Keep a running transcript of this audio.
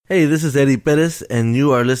Hey, this is Eddie Perez, and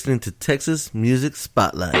you are listening to Texas Music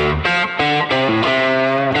Spotlight.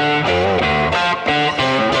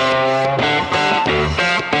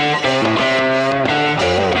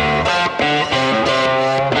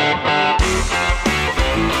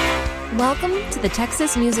 Welcome to the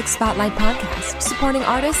Texas Music Spotlight podcast, supporting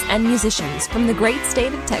artists and musicians from the great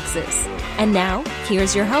state of Texas. And now,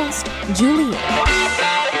 here's your host, Julian.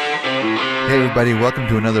 Hey everybody, welcome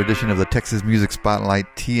to another edition of the Texas Music Spotlight,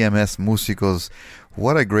 TMS Músicos.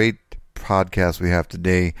 What a great podcast we have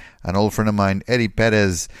today. An old friend of mine, Eddie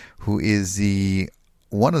Perez, who is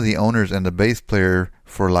one of the owners and the bass player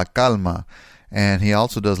for La Calma. And he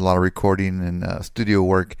also does a lot of recording and studio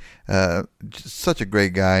work. Just such a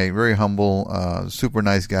great guy, very humble, super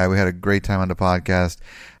nice guy. We had a great time on the podcast.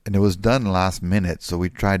 And it was done last minute, so we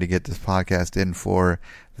tried to get this podcast in for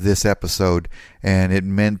this episode. And it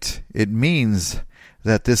means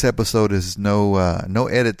that this episode is no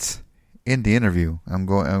edits in the interview.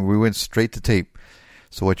 We went straight to tape.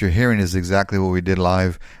 So what you're hearing is exactly what we did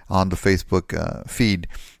live on the Facebook feed.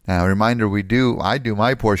 Now, a reminder, I do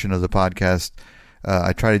my portion of the podcast.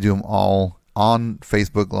 I try to do them all on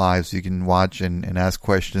Facebook Live so you can watch and ask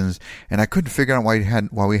questions. And I couldn't figure out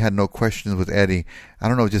why we had no questions with Eddie. I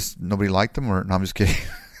don't know, just nobody liked him, or no, I'm just kidding.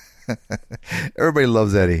 Everybody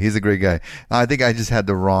loves Eddie. He's a great guy. I think I just had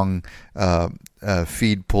the wrong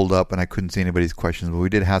feed pulled up and I couldn't see anybody's questions, but we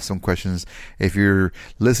did have some questions. If you're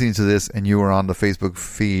listening to this and you were on the Facebook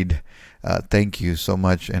feed, thank you so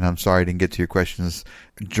much, and I'm sorry I didn't get to your questions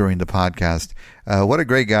during the podcast. What a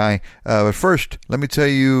great guy. But first, let me tell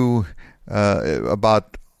you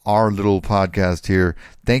about our little podcast here.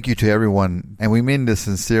 Thank you to everyone, and we mean this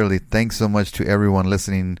sincerely. Thanks so much to everyone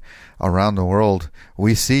listening around the world.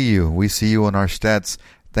 We see you on our stats.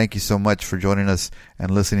 Thank you so much for joining us and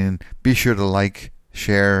listening. Be sure to like,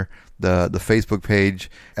 share the Facebook page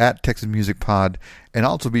at Texas Music Pod, and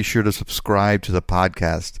also be sure to subscribe to the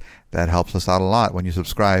podcast. That helps us out a lot when you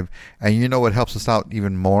subscribe. And you know what helps us out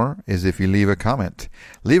even more is if you leave a comment.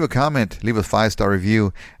 Leave a 5-star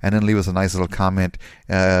review, and then leave us a nice little comment.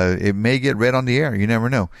 It may get read on the air. You never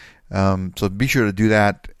know. So be sure to do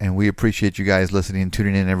that, and we appreciate you guys listening and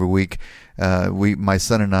tuning in every week. My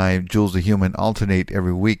son and I, Jules the Human, alternate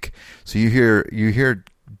every week. So you hear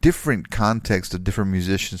different contexts of different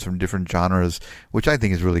musicians from different genres, which I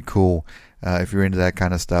think is really cool. If you're into that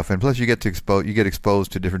kind of stuff, and plus you get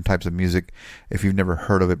exposed to different types of music if you've never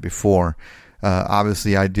heard of it before.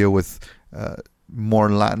 Obviously, I deal with more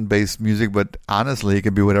Latin-based music, but honestly, it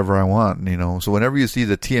can be whatever I want, So whenever you see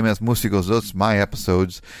the TMS Músicos, those are my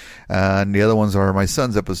episodes, and the other ones are my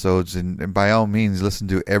son's episodes. And by all means, listen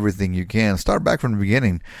to everything you can. Start back from the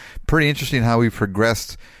beginning. Pretty interesting how we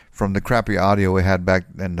progressed from the crappy audio we had back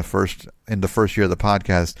in the first year of the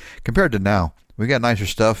podcast compared to now. We got nicer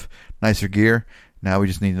stuff, nicer gear. Now we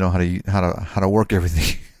just need to know how to work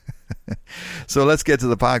everything. So let's get to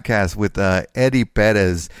the podcast with Eddie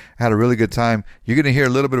Perez. I had a really good time. You're going to hear a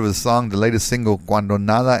little bit of the song, the latest single, Cuando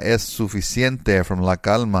Nada Es Suficiente from La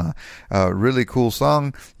Calma. Really cool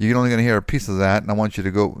song. You're only going to hear a piece of that, and I want you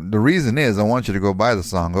to go. The reason is I want you to go buy the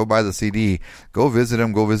song, go buy the CD, go visit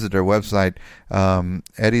them, go visit their website.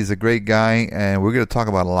 Eddie's a great guy, and we're going to talk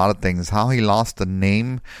about a lot of things. How he lost the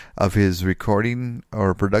name of his recording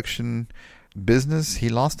or production business. He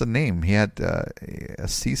lost the name. He had a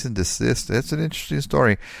cease and desist. It's an interesting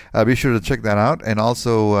story. Be sure to check that out. And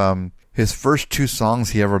also his first 2 songs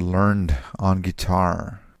he ever learned on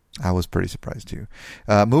guitar. I was pretty surprised too.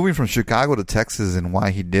 Moving from Chicago to Texas and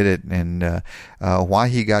why he did it, and why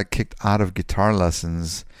he got kicked out of guitar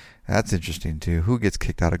lessons. That's interesting too. Who gets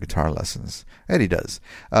kicked out of guitar lessons? Eddie does.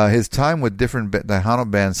 His time with different Tejano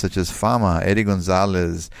bands such as Fama, Eddie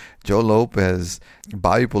Gonzalez, Joe Lopez,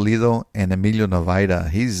 Bobby Pulido, and Emilio Navaida.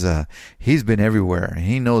 He's been everywhere.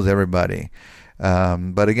 He knows everybody.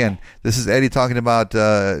 But again, this is Eddie talking about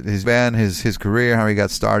his band, his career, how he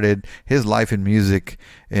got started, his life in music.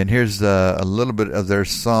 And here's a little bit of their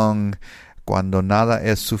song, Cuando Nada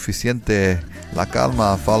Es Suficiente, La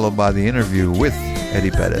Calma, followed by the interview with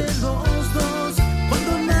Eddie Perez.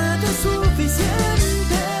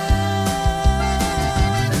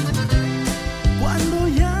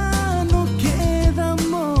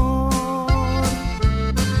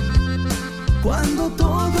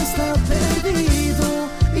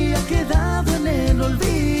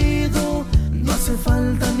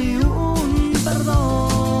 Falta ni un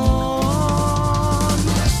perdón.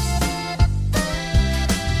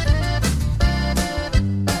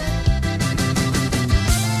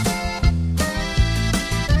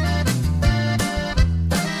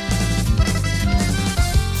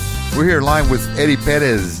 We're here live with Eddie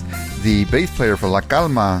Perez, the bass player for La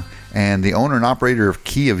Calma and the owner and operator of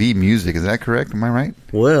Key of E Music. Is that correct? Am I right?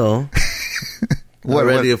 Well,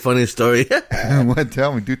 already a funny story. What?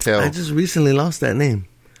 Tell me. Do tell. I just recently lost that name.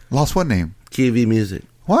 Lost what name? Key of E Music.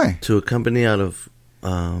 Why? To a company out of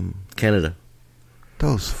Canada.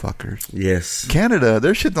 Those fuckers. Yes. Canada,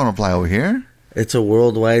 their shit don't apply over here. It's a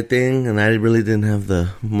worldwide thing, and I really didn't have the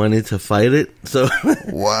money to fight it. So,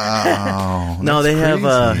 wow. No, they That's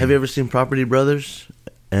crazy. have you ever seen Property Brothers?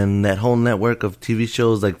 And that whole network of TV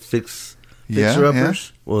shows like Fixer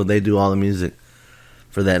Uppers? Well, they do all the music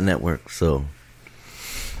for that network. So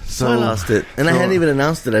I lost it. And I hadn't even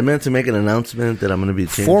announced it. I meant to make an announcement that I'm going to be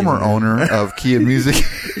changing. Former owner of Key of Music.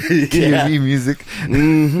 Key of E Music.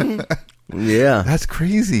 Mm-hmm. Yeah. That's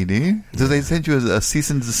crazy, dude. Did they send you a cease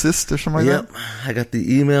and desist or something like that? Yep. I got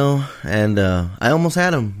the email, and I almost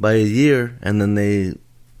had them by a year, and then they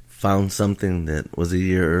found something that was a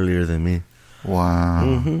year earlier than me. Wow.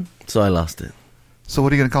 Mm-hmm. So I lost it. So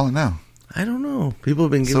what are you going to call it now? I don't know. People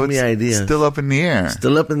have been giving me ideas. Still up in the air.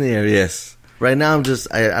 Still up in the air, yes. Right now, I'm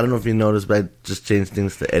just, I don't know if you noticed, but I just changed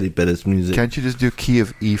things to Eddie Perez Music. Can't you just do Key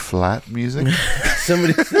of E flat music?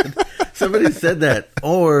 Somebody said that.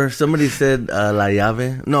 Or somebody said La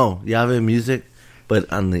Llave. No, Llave Music.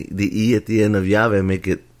 But on the E at the end of Llave, make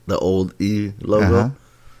it the old E logo. Uh-huh.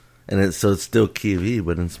 And so it's still Key of E,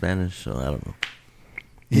 but in Spanish, so I don't know.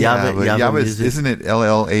 Yeah, but Llave Music. isn't it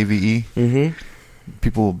LLAVE? Mm-hmm.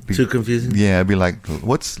 People will be Too confusing? Yeah, it'd be like,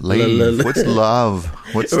 what's lave? What's love?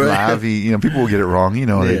 What's Right. lavi? You know, people will get it wrong. You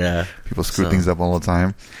know, Yeah. People screw things up all the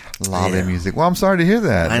time. Lave Yeah. music. Well, I'm sorry to hear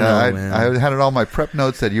that. I know, man. I had it all my prep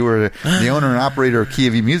notes that you were the owner and operator of Key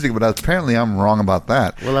of E Music, but apparently I'm wrong about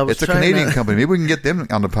that. Well, I was it's a trying Canadian to- company. Maybe we can get them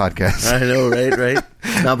on the podcast. I know, right?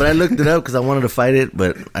 No, but I looked it up because I wanted to fight it,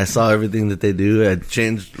 but I saw everything that they do. I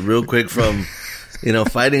changed real quick from,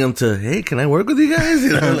 fighting them to, hey, can I work with you guys?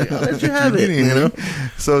 Like, I'll let you have it,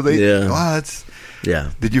 So they, Yeah. wow, that's.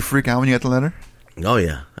 Yeah. Did you freak out when you got the letter? Oh,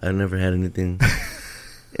 yeah. I never had anything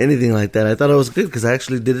like that. I thought it was good because I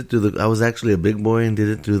actually did it I was actually a big boy and did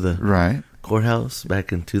it through the Right. courthouse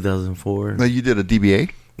back in 2004. No, you did a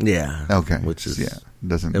DBA? Yeah. Okay. Which is,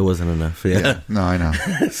 doesn't. it wasn't enough. Yeah. No, I know.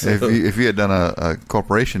 If you had done a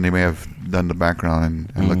corporation, they may have done the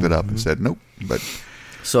background and looked it up and said nope. But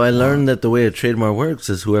So I learned that the way a trademark works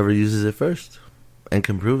is whoever uses it first and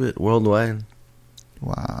can prove it worldwide.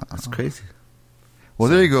 wow, That's crazy. Well,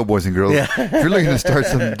 there you go, boys and girls. Yeah. If you're looking to start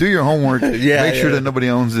some, do your homework. Yeah, Make sure yeah. that nobody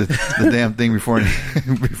owns the damn thing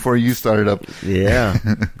before you start it up. Yeah.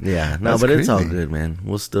 Yeah. No, That's but it's all crazy. good, man.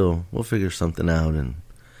 We'll figure something out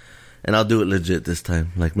and I'll do it legit this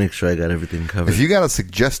time. Like, make sure I got everything covered. If you got a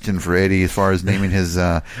suggestion for Eddie as far as naming his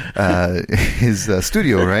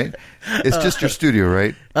studio, right? It's just your studio,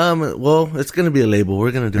 right? Well, it's going to be a label.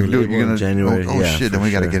 We're going to do a label in January. Oh yeah, shit! for Then we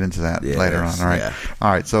got to sure. get into that Yes, later on. All right, yeah. all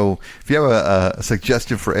right. So if you have a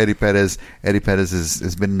suggestion for Eddie Perez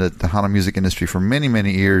has been in the Tejano music industry for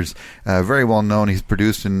many years. Very well known. He's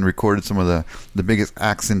produced and recorded some of the biggest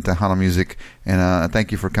acts in Tejano music. And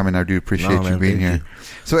thank you for coming. I do appreciate No, man, you being thank here. you.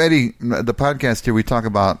 So Eddie, the podcast here we talk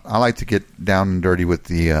about. I like to get down and dirty with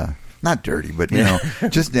the. Not dirty, but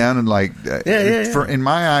just down and like. For in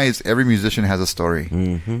my eyes, every musician has a story,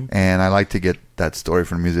 and I like to get that story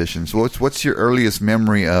from musicians. So what's your earliest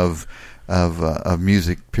memory of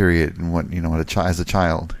music? Period, and what as a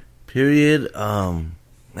child. Period. Man,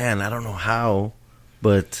 I don't know how,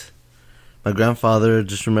 but my grandfather,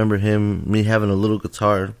 just remember me having a little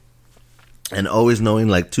guitar and always knowing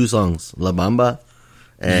like two songs, La Bamba.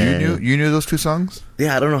 And You knew those two songs?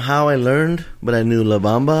 yeah, I don't know how I learned, but I knew La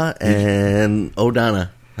Bamba and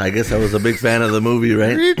O'Donna. I guess I was a big fan of the movie,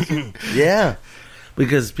 right? Yeah.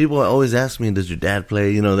 Because people always ask me, does your dad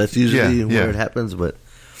play? That's usually where it happens, but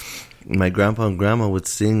my grandpa and grandma would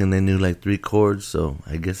sing and they knew like 3 chords, so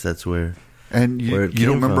I guess that's where And you Where it came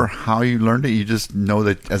don't remember from. how you learned it? You just know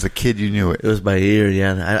that as a kid you knew it. it was by ear.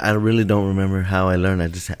 Yeah, I really don't remember how I learned.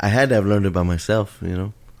 I had to have learned it by myself,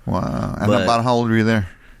 Wow. And But- about how old were you there?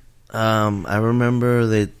 I remember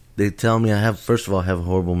they tell me first of all I have a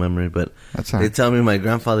horrible memory, but That's all they right. tell me my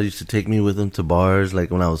grandfather used to take me with him to bars like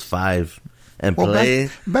when I was 5 and play.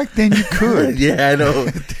 Back then you could. Yeah, I know.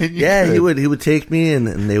 Then you Yeah, could. he would take me and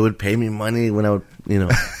they would pay me money when I would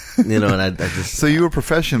and I just So you were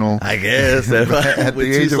professional I guess at with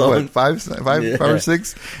the 2 age of what, songs. five Yeah. or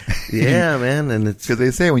 6? Yeah, man, and it's Because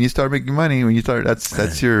they say when you start making money,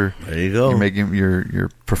 that's your there you go. you're making your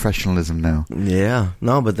professionalism now. Yeah,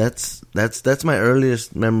 no, but that's my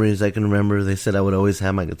earliest memories I can remember. They said I would always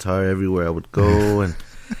have my guitar everywhere I would go, and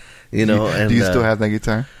and Do you still have that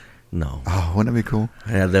guitar? No, Oh, wouldn't it be cool?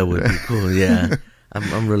 yeah, that would be cool. Yeah,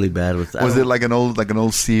 I'm really bad with that. Was it like an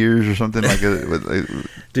old Sears or something like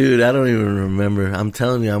Dude, I don't even remember. I'm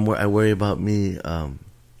telling you, I worry about me.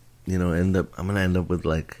 You know, I'm gonna end up with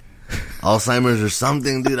like Alzheimer's or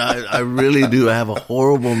something, dude. I really do. I have a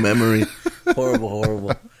horrible memory.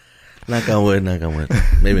 Horrible. Knock on wood.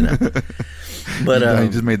 Maybe not. But I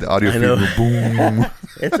just made the audio feed go boom.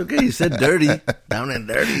 It's okay. You said dirty. Down and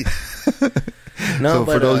dirty. No,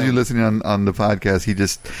 so for those of you listening on the podcast, he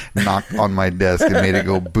just knocked on my desk and made it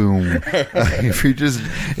go boom. If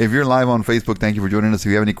you're live on Facebook, thank you for joining us. If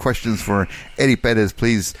you have any questions for Eddie Perez,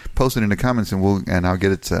 please post it in the comments and I'll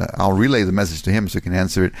get it. I'll relay the message to him so he can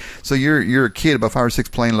answer it. So you're a kid, about 5 or 6,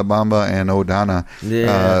 playing La Bamba and Odana.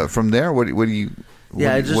 Yeah. From there, what do you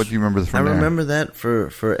remember from there? I remember that for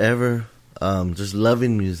forever. Just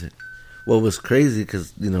loving music. What was crazy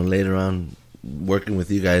because later on, working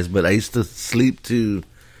with you guys, but I used to sleep to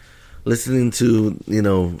listening to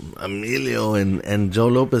Emilio and Joe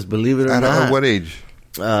Lopez, believe it or not. At what age?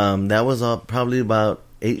 That was probably about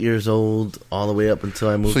 8 years old, all the way up until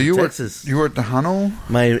I moved to Texas. You were at Tejano?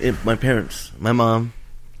 My parents, my mom.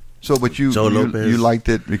 So, but you liked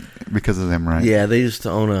it because of them, right? Yeah, they used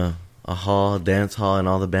to own a dance hall, and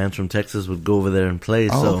all the bands from Texas would go over there and play.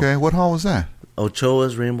 Oh, okay. What hall was that?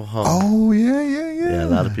 Ochoa's Rainbow Hall. Oh, yeah. Yeah, a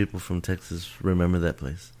lot of people from Texas remember that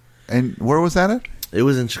place. And where was that at? It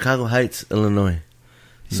was in Chicago Heights, Illinois.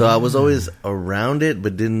 So I was always around it,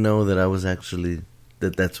 but didn't know that I was actually,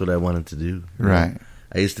 that's what I wanted to do. Right.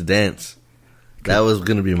 I used to dance. That was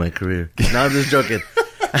going to be my career. No, I'm just joking.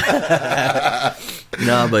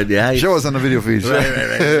 No, but yeah. Show us on the video feed.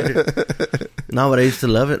 Right. No, but I used to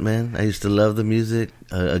love it, man. I used to love the music.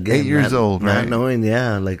 Again, 8 years old, right? Not knowing,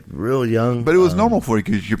 like real young. But it was normal for you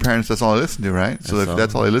because your parents, that's all they listened to, right? So if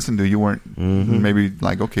that's all they listened to, you weren't maybe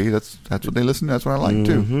like, okay, that's what they listen to. That's what I like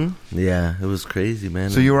too. Yeah, it was crazy, man.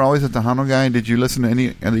 So you were always a Tejano guy. Did you listen to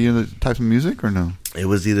any other tyes of music or no? It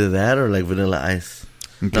was either that or like Vanilla Ice.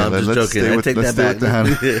 Okay, no, I'm just joking. I take that back.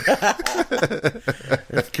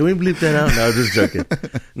 Can we bleep that out? No, I'm just joking.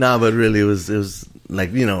 No, but really, it was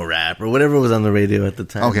like, rap or whatever was on the radio at the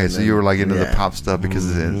time. Okay, so you were like into the pop stuff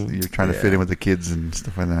because you're trying to fit in with the kids and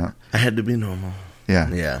stuff like that. I had to be normal.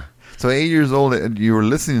 Yeah. So 8 years old, you were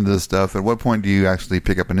listening to this stuff. At what point do you actually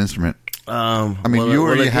pick up an instrument? You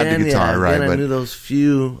already had the guitar, right? But I knew those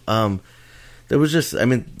few. There was just,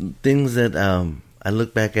 things that I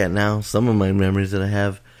look back at now, some of my memories that I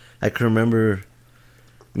have. I can remember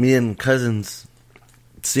me and cousins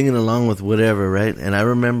singing along with whatever, right? And I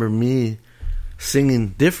remember me singing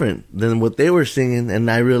different than what they were singing,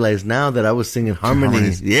 and I realized now that I was singing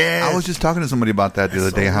harmonies. Yeah, I was just talking to somebody about that the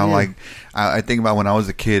other day. How weird. I think about when I was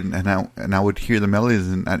a kid, and I would hear the melodies,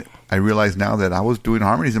 and I realized now that I was doing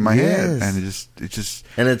harmonies in my head, and it just.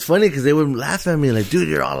 And it's funny because they would laugh at me like, "Dude,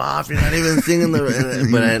 you're all off. You're not even singing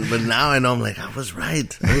the." But now I know I'm like, I was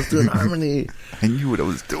right. I was doing harmony. I knew what I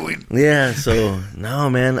was doing. Yeah. So no,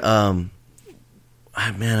 man.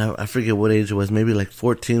 I forget what age it was. Maybe like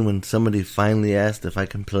 14 when somebody finally asked if I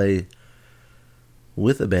can play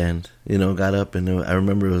with a band. Got up and I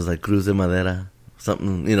remember it was like Cruz de Madera.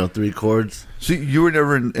 Something, 3 chords. So you were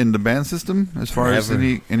never in the band system as far as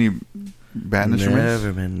any band instruments?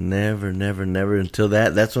 Never, man. Never. Until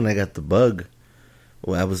that's when I got the bug.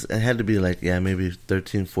 Well, I had to be like, maybe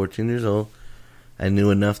 13, 14 years old. I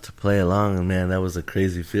knew enough to play along, and man, that was a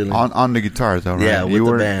crazy feeling. On the guitar, though, right? Yeah,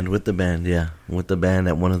 with the band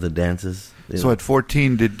at one of the dances. So at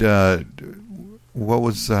 14, what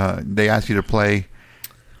was, they asked you to play?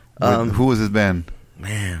 Who was his band?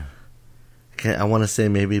 Man. I want to say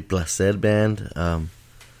maybe Placid Band.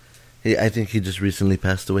 I think he just recently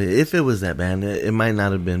passed away. If it was that band, it might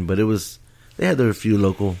not have been, but it was. There were a few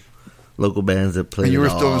local bands that played. And you were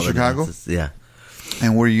still in Chicago? Dances. Yeah.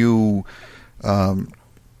 And were you? I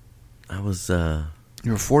was.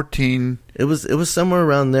 You were 14. It was somewhere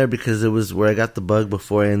around there because it was where I got the bug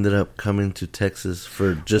before I ended up coming to Texas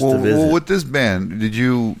for just to visit. Well, with this band, did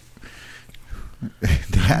you?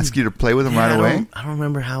 They ask you to play with them right away? I don't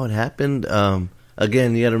remember how it happened.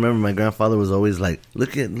 Again, you got to remember my grandfather was always like,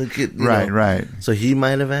 look at, right. So he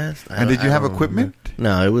might have asked. And did you have equipment?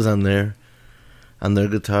 No, it was on their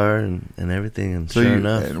guitar and everything. And so sure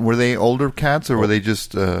enough, were they older cats or were they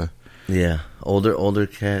just? Yeah, older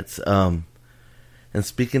cats. And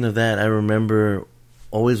speaking of that, I remember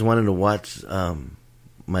always wanting to watch.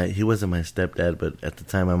 He wasn't my stepdad, but at the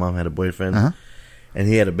time my mom had a boyfriend. Uh-huh. And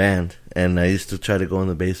he had a band, and I used to try to go in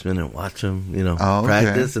the basement and watch him,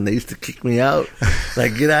 practice, and they used to kick me out,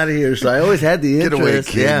 like, get out of here. So I always had the interest. Get away,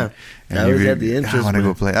 kid. Yeah. And I always had the interest. I want to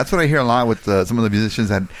go play. That's what I hear a lot with some of the musicians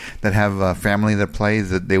that have family that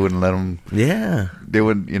plays, that they wouldn't let them. Yeah. They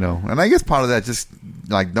would, and I guess part of that just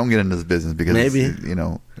like, don't get into this business because Maybe.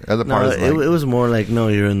 other No, part is it like, was more like, no,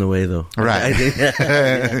 you're in the way though. right. I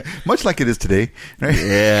think, Much like it is today. Right?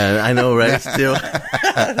 yeah, I know, right? Still,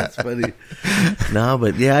 that's funny. No,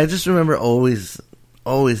 but yeah, I just remember always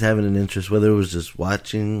having an interest, whether it was just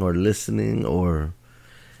watching or listening or,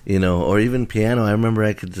 or even piano. I remember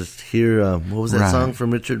I could just hear, what was that Right. song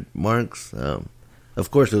from Richard Marx? Of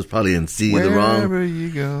course, it was probably in C, the Wherever wrong. you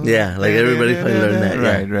go. Yeah, like everybody probably learned that.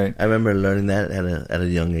 Yeah. Right. I remember learning that at a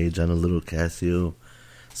young age on a little Casio.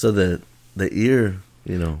 So the ear,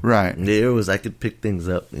 Right. the ear was, I could pick things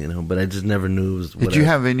up, but I just never knew it was what Did you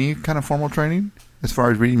have any kind of formal training as far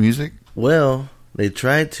as reading music? Well, they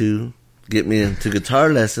tried to get me into guitar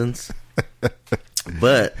lessons,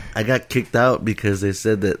 but I got kicked out because they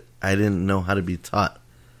said that I didn't know how to be taught.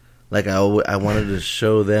 Like, I wanted to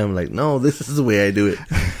show them, like, no, this is the way I do it.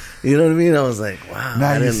 You know what I mean? I was like, wow.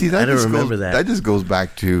 Now, I you didn't, see, I didn't remember that. That just goes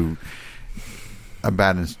back to a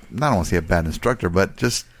bad, I don't want to say a bad instructor, but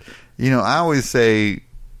just, I always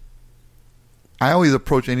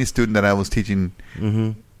approach any student that I was teaching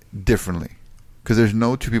differently. Because there's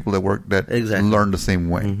no two people that work that Exactly. learn the same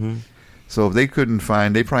way. Mm-hmm. So if they couldn't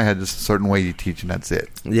find, they probably had just a certain way you teach, and that's it.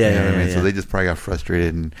 Yeah, You know what I yeah, mean? yeah. So they just probably got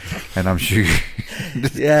frustrated, and I'm sure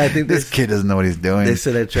Yeah, I think this kid doesn't know what he's doing. They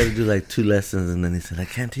said I tried to do like 2 lessons, and then he said, I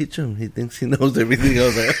can't teach him. He thinks he knows everything. I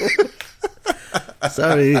was like,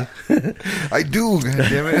 sorry. I do, God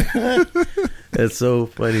damn it. It's so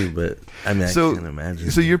funny, but I mean, I So, can't imagine.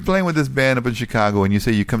 so you're playing with this band up in Chicago, and you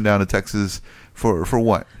say you come down to Texas for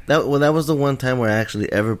what? That was the one time where I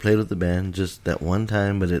actually ever played with the band, just that one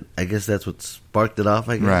time. But I guess that's what sparked it off.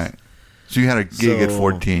 I guess. Right. So you had a gig at So-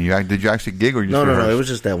 14. Did you actually gig or you just No. rehearsed? It was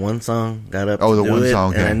just that one song. Got up. Oh, to the do one it,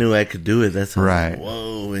 song, and okay. I knew I could do it. That's how Right. I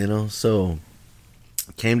was like, whoa, So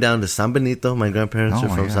came down to San Benito. My grandparents Oh,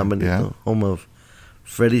 are from yeah, San Benito, yeah. home of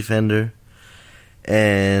Freddie Fender,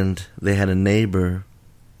 and they had a neighbor,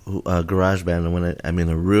 garage band. And when I mean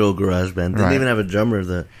a real garage band, didn't Right. even have a drummer.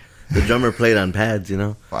 The drummer played on pads,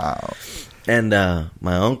 Wow. And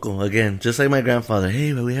my uncle, again, just like my grandfather,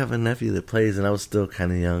 hey, we have a nephew that plays, and I was still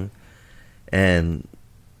kind of young. And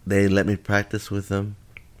they let me practice with them.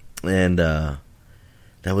 And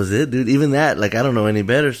that was it, dude. Even that, like, I don't know any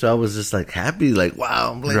better, so I was just, like, happy, like,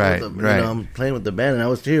 wow, I'm playing Right, with them. right. I'm playing with the band, and I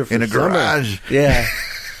was here for In a summer. garage. Yeah.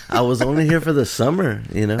 I was only here for the summer,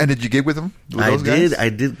 And did you gig with them? With I those did. guys? I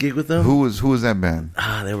did gig with them. Who was that band?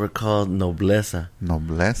 They were called Nobleza.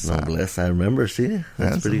 Nobleza. Nobleza, I remember. See?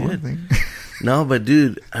 That's pretty the good. one thing. No, but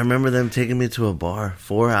dude, I remember them taking me to a bar,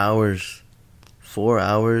 4 hours. 4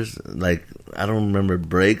 hours, like, I don't remember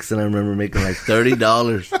breaks, and I remember making like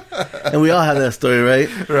 $30. And we all have that story, right?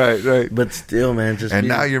 Right. But still, man, just And being-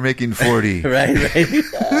 now you're making 40. right.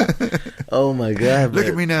 Oh my god, Look but-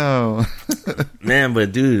 at me now. man!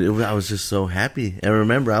 But dude, I was just so happy. And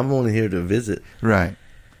remember, I'm only here to visit. Right.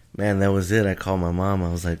 Man, that was it. I called my mom.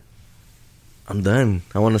 I was like, I'm done.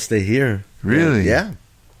 I want to stay here. Really? Yeah.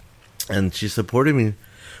 And she supported me.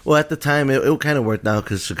 Well, at the time, it kind of worked out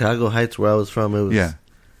because Chicago Heights, where I was from, it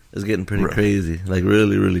was getting pretty Right. crazy, like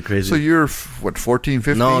really, really crazy. So you're, 14,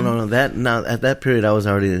 15? No. At that period, I was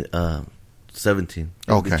already 17.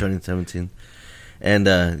 I was Okay. turning 17. And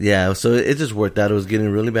so it just worked out. It was getting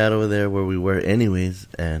really bad over there where we were, anyways.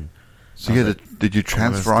 And So you did you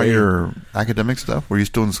transfer all stay. your academic stuff? Were you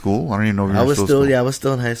still in school? I don't even know if you I were was still still, in school. I was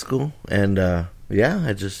still in high school. And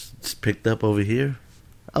I just picked up over here.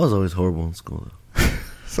 I was always horrible in school, though.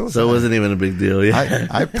 So it wasn't even a big deal. Yeah.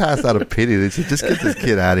 I passed out of pity. They said, just get this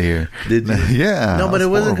kid out of here. Did you? Yeah. No, but it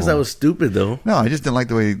wasn't because I horrible. was stupid, though. No, I just didn't like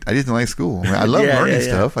I just didn't like school. I mean, I love Yeah, learning yeah.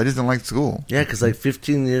 stuff. I just didn't like school. Yeah, because like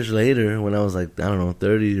 15 years later, when I was like, I don't know,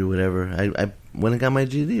 30 or whatever, I went and got my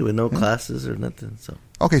GED with no classes or nothing. So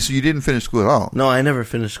Okay, so you didn't finish school at all. no, I never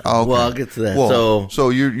finished school. Oh, okay. Well, I'll get to that. Well, so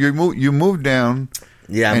you moved down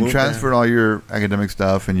yeah, I and moved transferred all your academic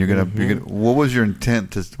stuff, and you're gonna. What was your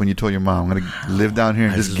intent when you told your mom, "I'm gonna live down here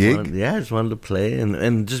and I just gig"? I just wanted to play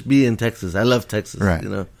and just be in Texas. I love Texas, Right.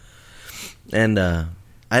 And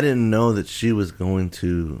I didn't know that she was going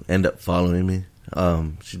to end up following me.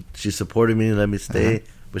 She supported me and let me stay,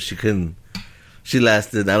 but she couldn't. She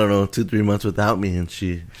lasted, I don't know, 2-3 months without me, and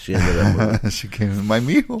she ended up moving. She came, my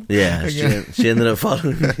meal. Yeah, she ended up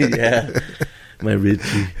following me. Yeah, my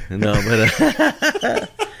Richie. No, but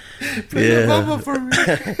yeah. For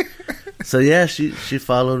me. So yeah, she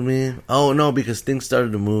followed me. Oh no, because things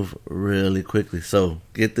started to move really quickly. So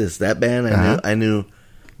get this, that band I knew.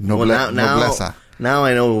 Nobleza. Now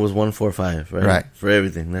I know it was 145, right? Right. For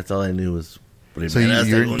everything. That's all I knew was. So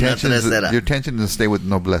your intention is to stay with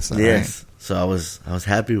Nobleza. Yes. Right? So I was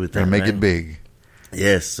happy with that. And make right? it big.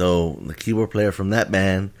 Yes. So the keyboard player from that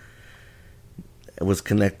band was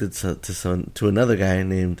connected to another guy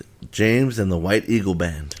named James and the White Eagle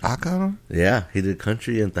Band. Ah, cabrón. Yeah, he did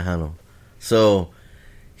country and Tejano. So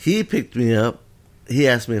he picked me up. He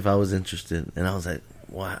asked me if I was interested, and I was like,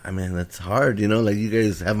 "Wow, I mean, that's hard, you know. Like you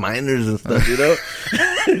guys have minors and stuff, you know."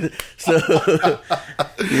 So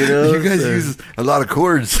you know, you guys use a lot of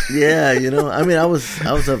chords. Yeah, you know. I mean, I was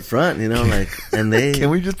up front, you know, like, and they.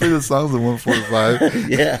 Can we just play the songs in 145?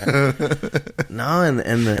 Yeah. No,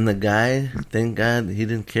 and the guy, thank God, he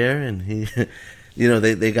didn't care, and he, you know,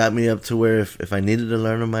 they got me up to where if I needed to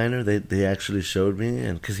learn a minor, they actually showed me,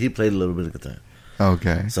 and because he played a little bit of guitar.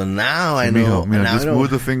 Okay. So now I know. Just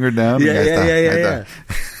move the finger down. Yeah.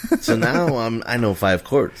 So now I know 5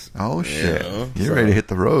 chords. Oh shit! You know? You're ready to hit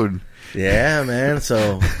the road. Yeah, man.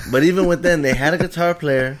 So, but even with them, they had a guitar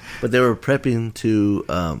player, but they were prepping to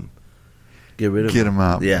get rid of him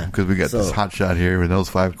out. Yeah, because we got this hot shot here with those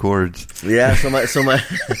 5 chords. Yeah. So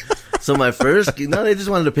my first, they just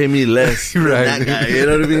wanted to pay me less than right. that guy. You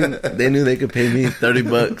know what I mean? They knew they could pay me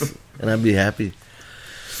 $30 and I'd be happy.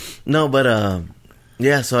 No, but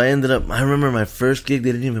yeah. So I remember my first gig.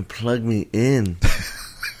 They didn't even plug me in.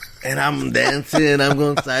 And I'm dancing, I'm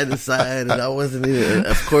going side to side, and I wasn't even.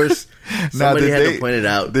 Of course, somebody had to point it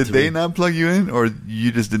out. Did they not plug you in, or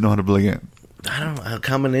you just didn't know how to plug in? I don't know, a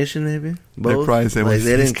combination maybe. Both. They probably said, like,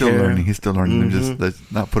 he's still learning. He's still learning. Mm-hmm. Let's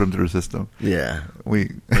not put him through the system. Yeah,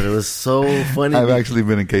 but it was so funny. I've actually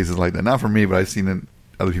been in cases like that. Not for me, but I've seen it,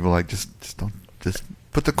 other people like just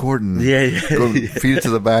put the cord in. Go feed it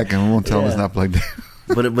to the back, and we won't tell them it's not plugged in.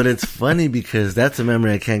 But it's funny because that's a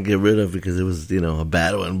memory I can't get rid of because it was, a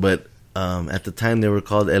bad one. But at the time they were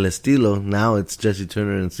called El Estilo. Now it's Jesse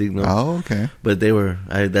Turner and Signal. Oh, okay. But they were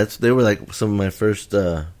like some of my first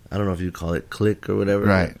I don't know if you call it clique or whatever.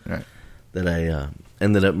 Right. That I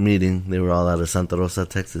ended up meeting. They were all out of Santa Rosa,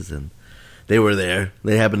 Texas, and they were there.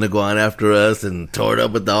 They happened to go on after us and tore it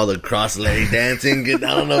up with all the cross leg dancing, get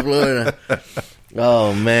down on the floor.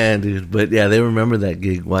 Oh man, dude! But yeah, they remember that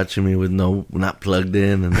gig, watching me with not plugged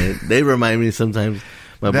in, and they remind me sometimes.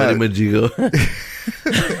 My buddy Majigo,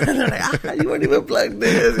 they're like, you weren't even plugged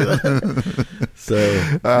in. So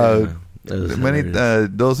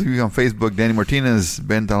those of you on Facebook: Danny Martinez,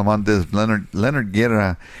 Ben Talamantes, Leonard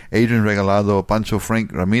Guerra, Adrian Regalado, Pancho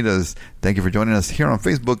Frank Ramirez. Thank you for joining us here on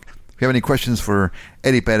Facebook. If you have any questions for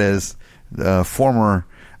Eddie Perez, the former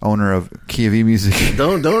owner of Key of E Music.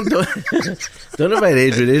 Don't invite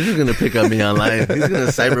Adrian. Adrian's going to pick on me online. He's going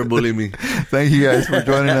to cyberbully me. Thank you guys for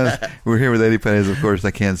joining us. We're here with Eddie Perez, of course. I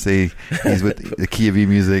can't say he's with the Key of E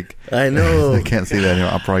Music. I know. I can't say that.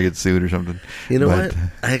 I'll probably get sued or something. You know what?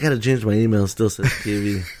 I got to change my email. It still says Key of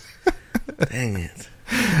E. Dang it.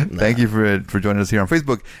 Nah. Thank you for joining us here on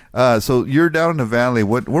Facebook. So you're down in the valley.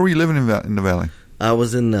 Where were you living in the valley? I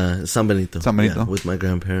was in San Benito. San Benito? Yeah, with my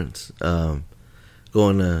grandparents.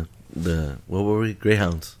 Going to what were we?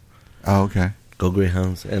 Greyhounds. Oh, okay. Go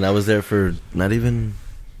Greyhounds. And I was there for not even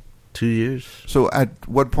 2 years. So at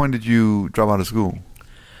what point did you drop out of school?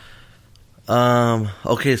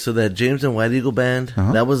 Okay, so that James and White Eagle Band,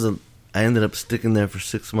 that was I ended up sticking there for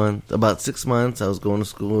 6 months. About 6 months, I was going to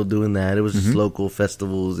school doing that. It was just local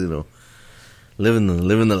festivals, living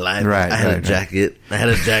the life. Right. I had a jacket. I had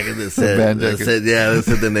a jacket that said, that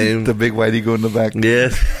said the name. The big White Eagle in the back.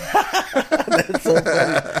 Yes. That's so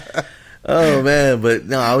funny. Oh man, but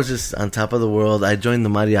no, I was just on top of the world. I joined the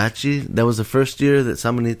mariachi. That was the first year that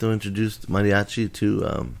San Benito introduced mariachi to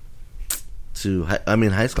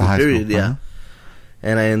high school period. Yeah,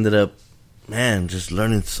 and I ended up, man, just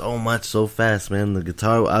learning so much so fast, man. The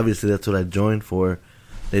guitar, obviously, that's what I joined for.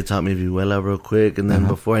 They taught me vihuela real quick, and then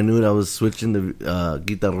before I knew it, I was switching to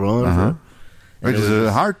guitarrón. Which is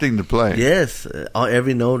a hard thing to play. Yes.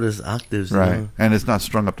 Every note is octaves. Right. And it's not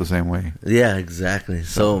strung up the same way. Yeah, exactly.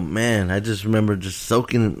 So, man, I just remember just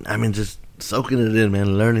soaking it in,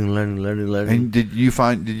 man. Learning. And did you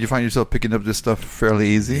find yourself picking up this stuff fairly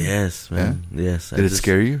easy? Yes, man. Yeah? Yes. Did it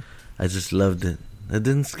scare you? I just loved it. It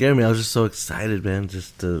didn't scare me. I was just so excited, man,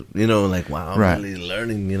 just to, wow, I'm really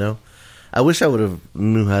learning, I wish I would have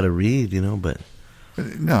knew how to read, but.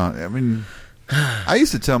 No, I mean, I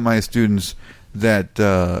used to tell my students that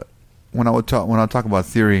when I talk about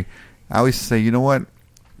theory, I always say, you know what?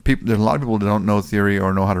 There's a lot of people that don't know theory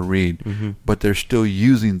or know how to read, but they're still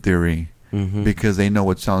using theory because they know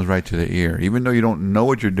what sounds right to the ear. Even though you don't know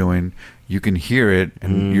what you're doing, you can hear it,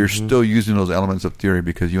 and you're still using those elements of theory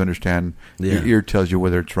because you understand your ear tells you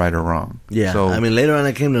whether it's right or wrong. Yeah, so, I mean, later on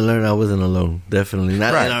I came to learn I wasn't alone. Definitely.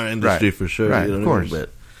 Not in our industry for sure. Right, of course.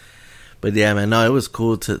 But yeah, man, no, it was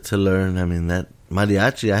cool to learn. I mean, that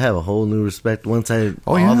mariachi, I have a whole new respect once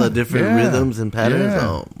all the different rhythms and patterns. Yeah.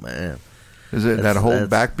 Oh man, Is it that whole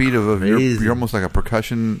that's backbeat of crazy. you're almost like a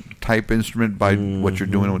percussion type instrument by what you're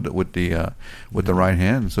doing with the right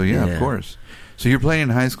hand? So yeah, of course. So you're playing in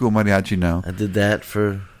high school mariachi now. I did that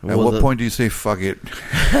for. At what point do you say fuck it?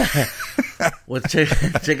 Well, check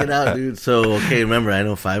it out, dude. So okay, remember I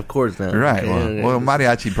know 5 chords now. Right. Okay, Well,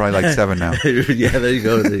 mariachi probably like 7 now. Yeah, there you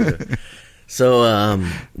go. So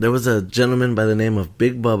there was a gentleman by the name of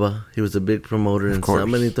Big Bubba. He was a big promoter in San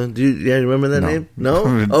Benito. Do you remember that name?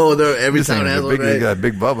 No. Oh, there every time has one, right? You got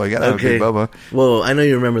Big Bubba. You got to have Big Bubba. Well, I know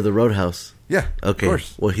you remember the Roadhouse. Yeah. Okay. Of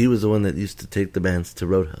course. Well, he was the one that used to take the bands to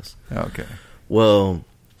Roadhouse. Okay. Well,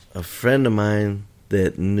 a friend of mine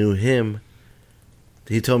that knew him,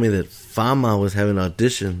 he told me that Fama was having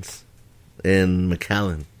auditions in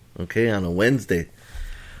McAllen, okay, on a Wednesday.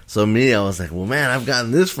 So I was like, well, man, I've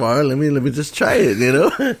gotten this far. Let me just try it, you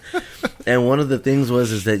know? And one of the things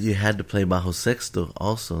is that you had to play bajo sexto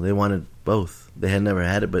also. They wanted both. They had never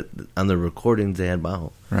had it, but on the recordings, they had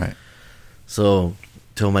bajo. Right. So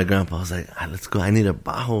told my grandpa, I was like, let's go. I need a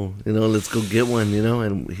bajo, you know, let's go get one, you know.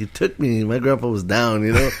 And he took me. My grandpa was down,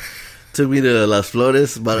 you know. Took me to Las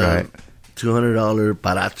Flores, about a $200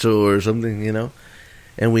 paracho or something, you know.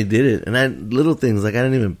 And we did it. And little things, like I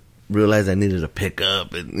didn't even realize I needed a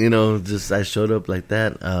pickup. And, you know, just I showed up like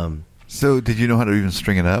that. So did you know how to even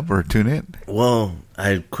string it up or tune it? Well,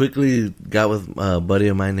 I quickly got with a buddy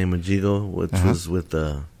of mine named Majigo, which was with...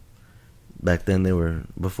 back then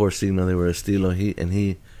before Signo, they were Estilo.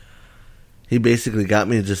 He basically got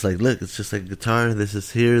me just like, look, it's just like guitar. This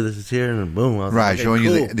is here, and boom. I was right, like, okay, showing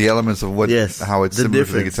cool. you the elements of how it's similar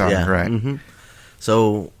to the guitar. Yeah. Right. Mm-hmm.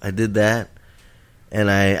 So I did that,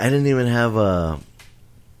 and I didn't even have I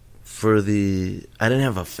didn't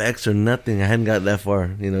have effects or nothing. I hadn't got that far,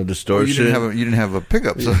 you know, distortion. You didn't have a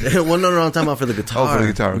pickup. So. Well, no, I'm talking about for the guitar. Oh, for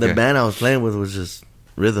the guitar. Okay. The band I was playing with was just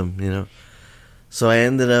rhythm, you know. So I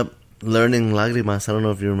ended up learning Lágrimas. I don't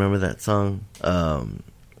know if you remember that song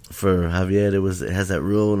for Javier. It has that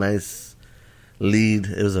real nice lead.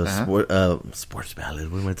 It was a sports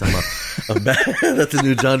ballad. What am I talking about? That's a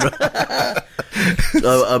new genre.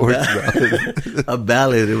 A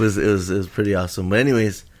ballad. It was pretty awesome. But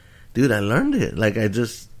anyways, dude, I learned it. Like I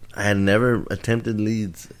had never attempted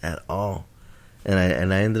leads at all, and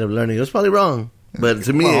I ended up learning. It was probably wrong. But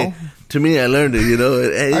to me, I learned it. You know,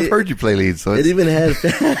 I've heard you play leads. So it even had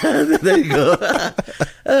there you go.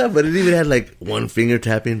 But it even had like one finger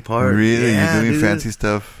tapping part. Really, yeah, you're doing dude. fancy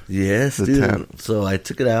stuff. Yes, the dude. Tap. So I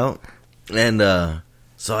took it out, and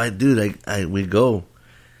we go.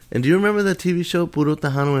 And do you remember the TV show Puro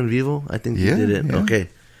Tejano en Vivo? I think you did it. Yeah. Okay.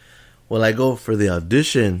 Well, I go for the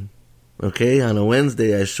audition. Okay, on a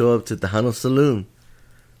Wednesday, I show up to Tejano Saloon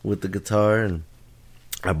with the guitar, and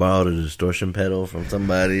I borrowed a distortion pedal from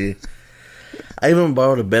somebody. I even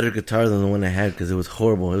borrowed a better guitar than the one I had because it was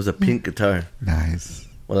horrible. It was a pink guitar. Nice.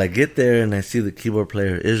 Well, I get there and I see the keyboard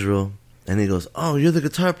player, Israel, and he goes, "Oh, you're the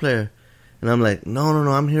guitar player." And I'm like, No,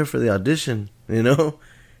 I'm here for the audition, you know?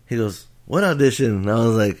 He goes, "What audition?" And I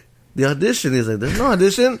was like, "The audition." He's like, "There's no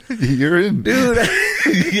audition." You're in. Dude.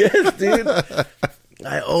 Yes, dude.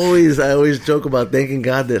 I always joke about thanking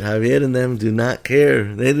God that Javier and them do not care.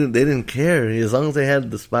 They didn't care. As long as they had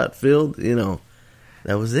the spot filled, you know,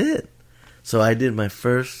 that was it. So I did my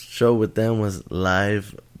first show with them was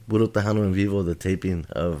live, Puro Tejano en Vivo, the taping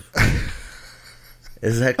of.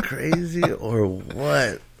 Is that crazy or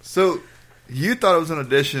what? So you thought it was an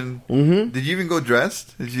audition. Mm-hmm. Did you even go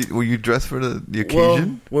dressed? Were you dressed for the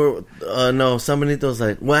occasion? Well, no, San Benito's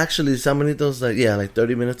like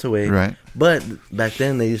 30 minutes away. Right. But back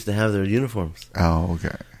then they used to have their uniforms. Oh,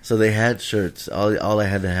 okay. So they had shirts. All I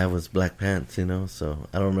had to have was black pants, you know. So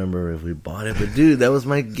I don't remember if we bought it, but dude, that was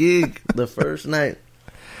my gig the first night.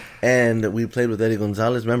 And we played with Eddie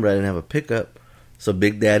Gonzalez. Remember, I didn't have a pickup. So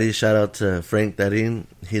Big Daddy, shout out to Frank Darin,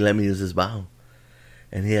 he let me use his bajo.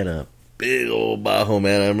 And he had a big old bajo,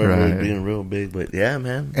 man. I remember it being real big, but yeah,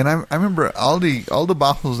 man. And I remember all the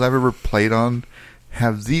bajos I've ever played on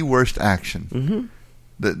have the worst action. Mm-hmm.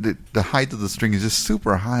 The height of the string is just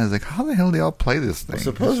super high. It's like, how the hell do y'all play this thing? Well,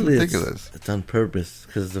 supposedly it's ridiculous. It's on purpose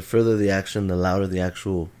because the further the action, the louder the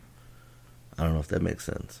actual. I don't know if that makes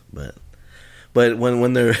sense, but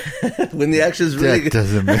when they're when the action's really that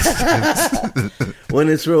doesn't make sense. when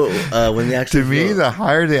it's real when the action to me, the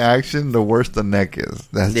higher the action, the worse the neck is.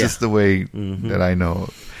 That's just the way that I know.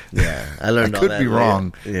 Yeah, I learned I all could that be later.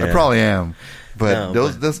 wrong. Yeah. I probably am. But No,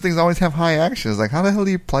 those things always have high action. It's like, how the hell do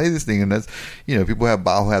you play this thing? And that's, people have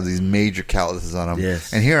Bajo have these major calluses on them.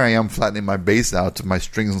 Yes. And here I am flattening my bass out to my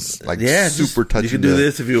strings, like super touching. You can do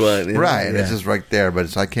this if you want. You know? Right, Yeah. it's just right there,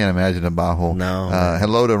 but I can't imagine a Bajo. No.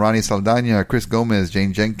 Hello to Ronnie Saldana, Chris Gomez,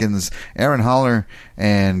 Jane Jenkins, Aaron Holler,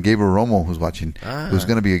 and Gabriel Romo, who's watching, who's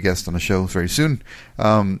going to be a guest on the show very soon.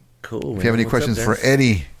 Cool. If you man. have any What's questions up, for guys?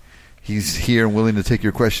 Eddie, he's here and willing to take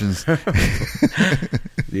your questions.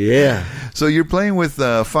 Yeah. So you're playing with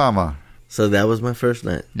Fama, So that was my first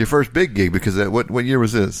night. your first big gig, because what year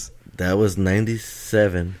was this? That was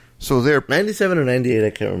 97. So they're 97 or 98, I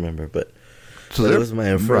can't remember, but so that they're- was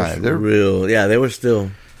my first right, they're- real. Yeah, they were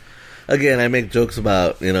still. Again, I make jokes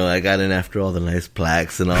about I got in after all the nice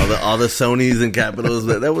plaques and all the Sonys and Capitals,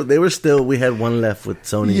 but they were still. We had one left with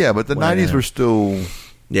Sony. Yeah, but the One '90s and a were half. still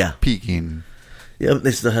Yeah. peaking. Yeah,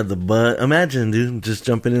 they still had the buzz. Imagine, dude, just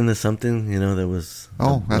jumping into something. There was.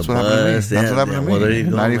 Oh, the that's what happened to me. buzz. That's what happened to me. Well, there you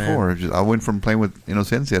go, '94. man. I went from playing with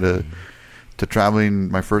Inocencia to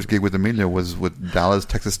traveling. My first gig with Emilia was with Dallas,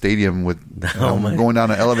 Texas Stadium, with my- going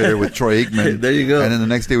down an elevator with Troy Aikman. There you go. And then the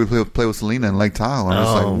next day we play with Selena in Lake Tahoe. And I was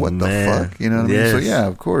Oh, like, what man. the fuck? You know what I mean? So Yes. yeah,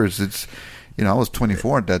 of course. It's I was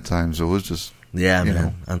 24 at that time, so it was just Yeah, you man.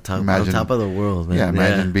 know, On top imagine- of the world, man. yeah.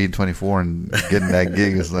 Imagine being 24 and getting that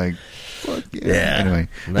gig. It's like, fuck yeah. Yeah. Anyway,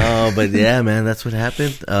 No, but yeah, man, that's what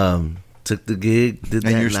happened. Took the gig, did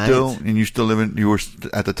and that you're night. still living. You were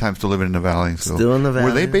at the time still living in the Valley. So Still in the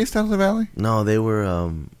Were they Valley. based out of the Valley? No, they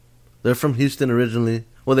were. They're from Houston originally.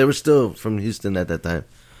 Well, they were still from Houston at that time.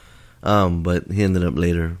 But he ended up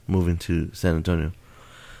later moving to San Antonio.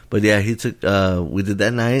 But yeah, he took. We did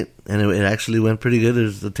that night, and it actually went pretty good.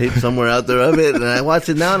 There's a tape somewhere out there of it, and I watch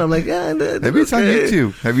it now, and I'm like, yeah, Maybe it's on okay.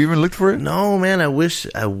 YouTube. Have you even looked for it? No, man, I wish.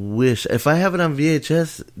 If I have it on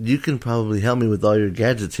VHS, you can probably help me with all your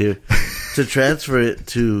gadgets here to transfer it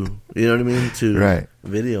to, you know what I mean, to Right.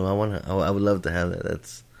 video. I would love to have that.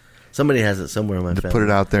 That's somebody has it somewhere in my To family. put it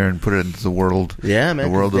out there and put it into the world. Yeah, man,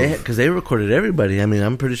 The world because they recorded everybody. I mean,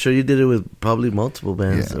 I'm pretty sure you did it with probably multiple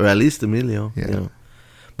bands, Yeah. or at least Emilio. Yeah.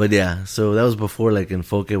 But yeah, so that was before like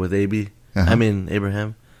Enfoque with AB. Uh-huh. I mean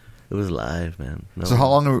Abraham. It was live, man. No. So how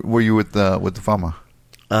long were you with the Fama?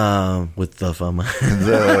 With the Fama.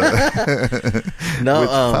 The- No, With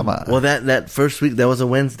Fama. well that first week that was a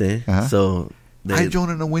Wednesday, Uh-huh. so I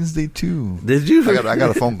joined on a Wednesday too. did you? I got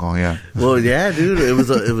a phone call. Yeah. Well, yeah, dude, it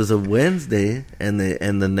was a Wednesday, and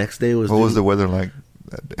the next day was. What was the weather like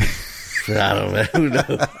that day? I don't know. Who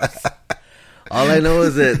knows? All I know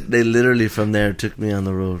is that they literally from there took me on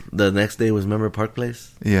the road. The next day was, remember Park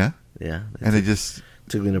Place? Yeah. Yeah, And they just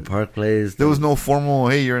took me to Park Place. there was no formal.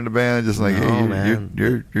 Hey, you're in the band. Just like No, hey, man.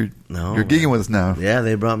 you're No, you're gigging with us now. Yeah,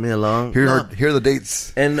 they brought me along. Here No. are the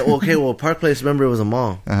dates. And okay, well, Park Place. Remember, it was a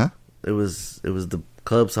mall. Uh huh. It was the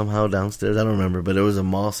club somehow downstairs. I don't remember, but it was a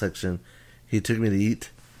mall section. He took me to eat,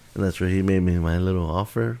 and that's where he made me my little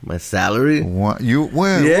offer, my salary. What you?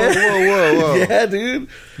 Whoa, Yeah. whoa. Yeah, dude.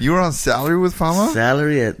 You were on salary with Fama?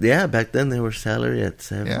 Salary at back then they were salary at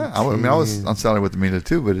 17. Yeah, I mean, I was on salary with Amelia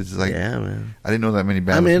too, but it's just like yeah, man. I didn't know that many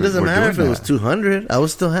bands. I mean, it were doesn't matter if doing it was that. 200. I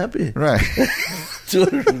was still happy. Right.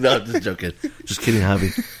 200. No, just joking. Just kidding, hobby.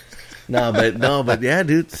 No, but yeah,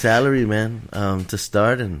 dude, salary, man. To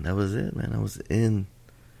start, and that was it, man. I was in.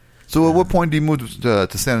 So, at what point did you move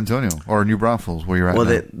to San Antonio or New Braunfels, where you're at? Well,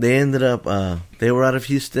 now? they ended up. They were out of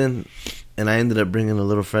Houston, and I ended up bringing a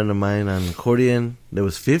little friend of mine on accordion. There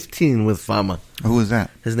was 15 with Fama. Who was that?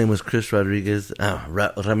 His name was Chris Rodriguez.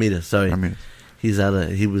 Ramirez. Sorry. Ramirez.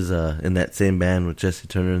 He was in that same band with Jesse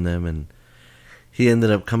Turner and them, and he ended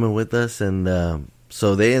up coming with us, and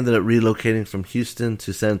so they ended up relocating from Houston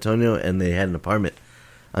to San Antonio, and they had an apartment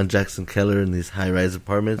on Jackson Keller in these high-rise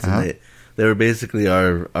apartments, Uh-huh. and they were basically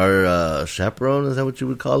our chaperone. Is that what you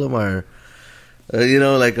would call them? Our they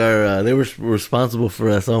were responsible for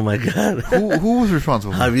us. Oh my God. Who was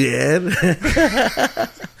responsible? Javier.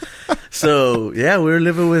 So yeah, we were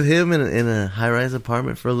living with him in a high-rise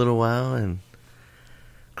apartment for a little while, and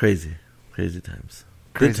crazy times.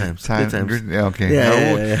 Good times. Good times. Yeah, okay. Yeah,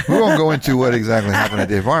 Now, yeah. We won't go into what exactly happened at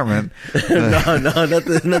the apartment. No,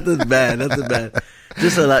 nothing bad. Nothing bad.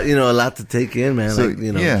 Just a lot to take in, man. So,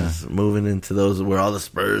 yeah. Just moving into those where all the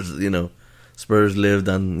Spurs lived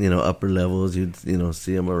on, upper levels. You'd,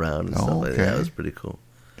 see them around and stuff like that. Okay. That was pretty cool.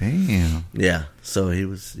 Damn. Yeah. So he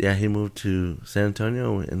moved to San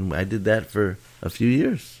Antonio, and I did that for a few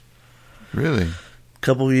years. Really?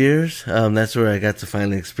 couple years. That's where I got to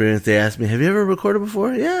finally experience. They asked me, "Have you ever recorded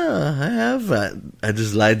before?" Yeah, I have. I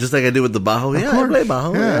just lied, just like I did with the bajo. Of Yeah, course. I play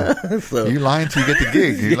bajo. Yeah. So You lie until you get the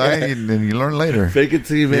gig. You lie and then you learn later. fake it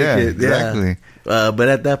till you make Yeah, it. Yeah, exactly. But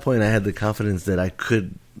at that point, I had the confidence that I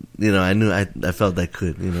could. You know, I knew I felt I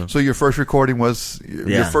could. You know, So your first recording was your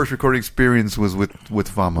Yeah. first recording experience was with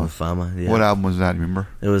Fama. with Fama. Yeah. What album was that? Remember?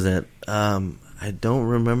 It was at I don't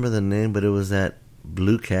remember the name, but it was at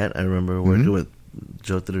Blue Cat. I remember working with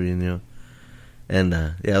Joe Trevino, and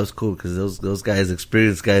yeah, it was cool because those guys,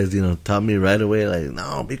 experienced guys, you know, taught me right away, like,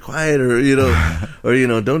 no, be quiet, or you know, or you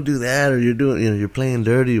know, don't do that, or you're doing, you know, you're playing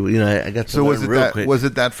dirty. You know, I got to So learn was it real that quick. was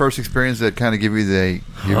it that first experience that kind of give you the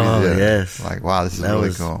yes, like, wow, this is that really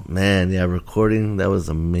was, cool. man. Yeah, recording, that was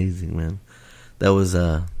amazing, man. That was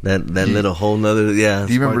that little whole nother Do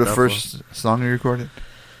you remember the sparked off first song you recorded?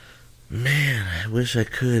 Man, I wish I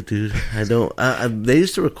could, dude. I don't. They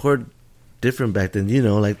used to record different back then. You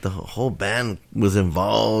know, like the whole band was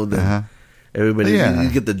involved. And everybody, Yeah. you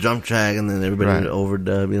get the drum track, and then everybody Right. would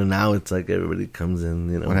overdub. You know, now it's like everybody comes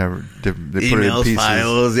in. You know, Whatever. They put it in emails, pieces.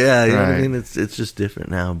 files. Yeah, you know what I Right. mean. It's just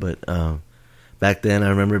different now. But back then, I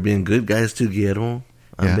remember being good guys too. Guillermo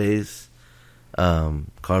on Yeah. bass,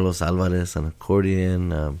 Carlos Alvarez on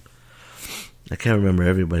accordion. I can't remember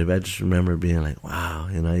everybody, but I just remember being like, "Wow!"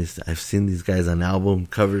 You know, I've seen these guys on album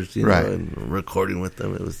covers, you Right. know, and recording with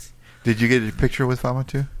them. It was. Did you get a picture with Fama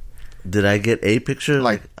too? Did I get a picture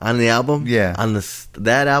Like- on the album? Yeah. On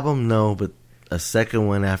that album, no, but a second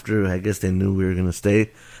one after. I guess they knew we were gonna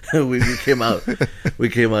stay. we came out. We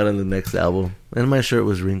came out on the next album, and my shirt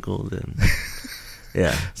was wrinkled and.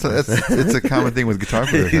 Yeah. So it's a common thing with guitar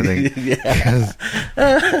players, I think. Yeah.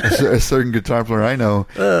 A certain guitar player I know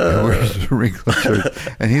wears a wrinkled shirt,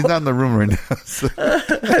 and he's not in the room right now. So,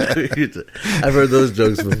 I've heard those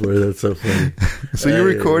jokes before. That's so funny. so you're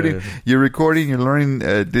recording. Yeah. You're recording. You're learning.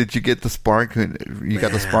 Did you get the spark? You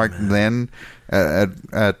got the spark then. At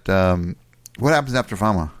what happens after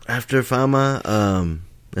Fama? After Fama,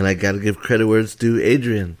 and I got to give credit where it's due,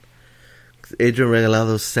 Adrian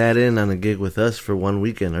Regalado sat in on a gig with us for one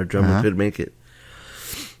weekend. Our drummer could make it,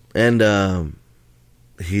 and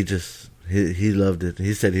he loved it.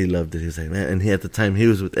 He said he loved it. He's like, man, and at the time he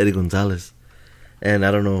was with Eddie Gonzalez, and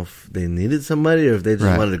I don't know if they needed somebody or if they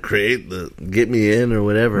just wanted to get me in or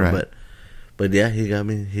whatever. Right. But yeah, he got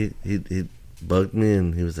me. He bugged me,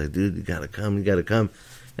 and he was like, dude, you gotta come.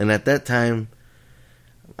 And at that time,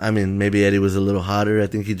 I mean, maybe Eddie was a little hotter. I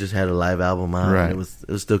think he just had a live album out. Right. And it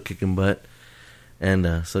was still kicking butt.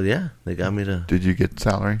 And so yeah, they got me to. Did you get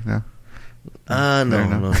salary? No.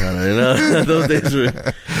 No salary. No, those days were.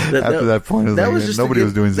 After that point, it was like, just nobody to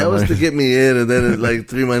was doing That was to salary. get me in, and then like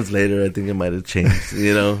 3 months later, I think it might have changed.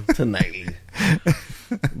 You know, to nightly.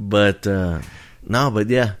 But but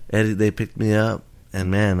yeah, Eddie, they picked me up, and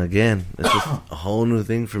man, again, it's just a whole new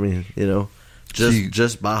thing for me. You know,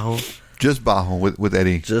 just bajo. Just bajo with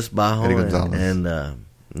Eddie. Just bajo, Eddie Gonzalez.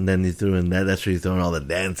 and then you threw in that. That's where you throw in all the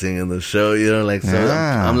dancing in the show. You know, like so.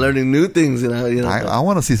 Yeah. I'm learning new things. You know, I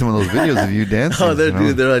want to see some of those videos of you dancing. Oh, they're you know?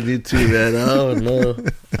 dude, they're on YouTube, man. Oh no,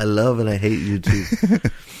 I love and I hate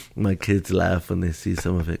YouTube. My kids laugh when they see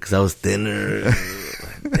some of it because I was thinner.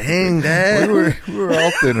 Dang, Dad. we were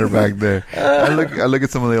all thinner back there. I look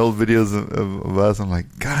at some of the old videos of us. I'm like,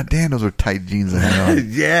 God damn, those were tight jeans I had on.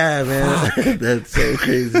 Yeah, man. That's so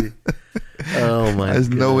crazy. Oh my! There's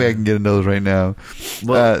no way I can get in those right now.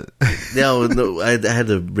 Well, I had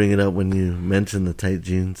to bring it up when you mentioned the tight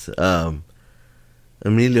jeans.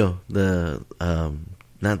 Emilio, the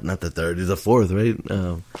not the third, he's the fourth, right?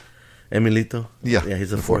 Emilito, Yeah, he's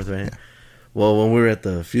the the fourth, fourth, right? yeah. Well, when we were at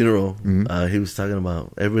the funeral, he was talking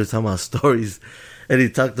about everybody was talking about stories, and he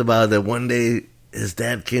talked about that one day his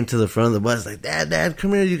dad came to the front of the bus like, Dad,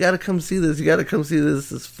 come here, you got to come see this,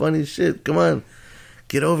 this is funny shit, come on.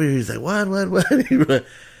 Get over here. He's like, what?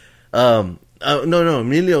 No,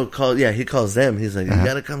 Emilio called. Yeah, he calls them. He's like, you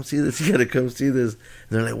gotta come see this. And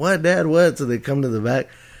they're like, what, Dad? What? So they come to the back,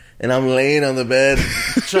 and I'm laying on the bed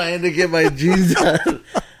trying to get my jeans on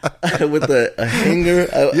with a hanger.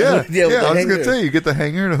 Yeah, with the I was hanger. gonna say, you get the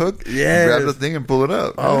hanger and a hook, Yes. grab the thing and pull it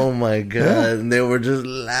up. Oh my god! Yeah. And they were just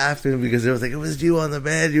laughing because it was like it was you on the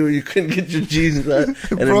bed. You couldn't get your jeans on,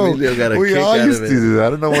 and Bro, Emilio got a we kick all out used of to it. do that. I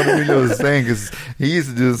don't know what Emilio was saying because he used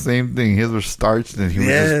to do the same thing. His were starched and he would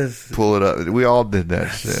Yes. just pull it up. We all did that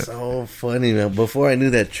shit. So funny, man. Before I knew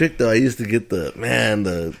that trick, though, I used to get the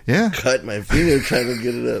cut my finger trying to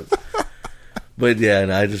get it up. But yeah,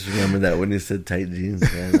 and I just remember that when you said tight jeans,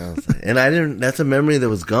 man. I was like, and I didn't. That's a memory that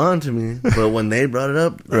was gone to me. But when they brought it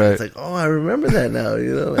up, Right. it's like, oh, I remember that now.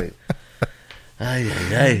 You know, like,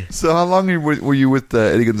 ay. So how long were you with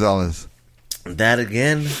Eddie Gonzalez? that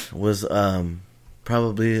again was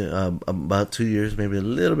probably about 2 years, maybe a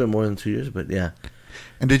little bit more than 2 years, but yeah.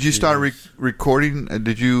 And did you start recording?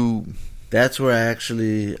 Did you? That's where I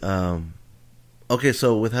actually. Okay,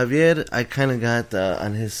 so with Javier, I kind of got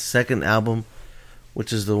on his second album,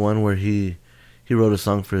 which is the one where he wrote a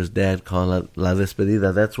song for his dad called La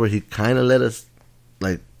Despedida. That's where he kind of let us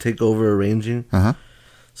like take over arranging. Uh-huh.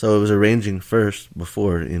 So it was arranging first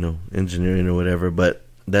before, engineering or whatever. But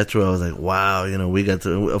that's where I was like, wow, we got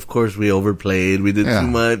to. Of course, we overplayed. We did too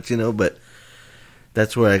much, but.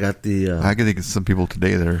 That's where I got the... I can think of some people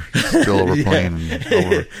today that are still overplaying and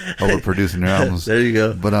overproducing their albums. There you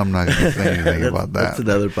go. But I'm not going to say anything about that. That's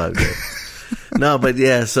another podcast. No, but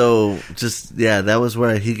yeah, so that was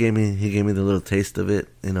where he gave me the little taste of it,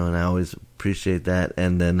 and I always appreciate that.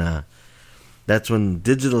 And then that's when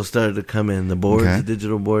digital started to come in, the boards, the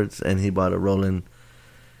digital boards, and he bought a Roland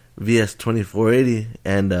VS-2480.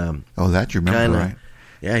 And that you remember, right?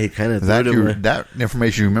 Yeah, he kind of that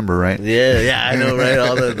information you remember, right? Yeah, I know, right?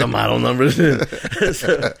 All the model numbers.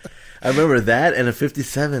 So, I remember that and a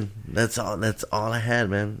 57. That's all I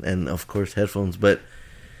had, man. And of course headphones. But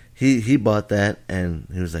he bought that and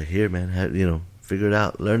he was like, "Here, man, figure it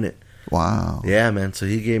out, learn it." Wow. Yeah, man. So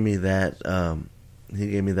he gave me that.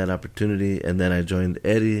 He gave me that opportunity, and then I joined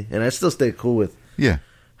Eddie, and I still stay cool with. Yeah.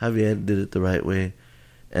 Javier did it the right way,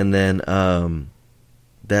 and then.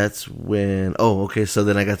 That's when... so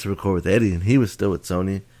then I got to record with Eddie, and he was still with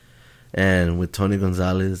Sony, and with Tony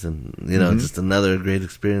Gonzalez, and, just another great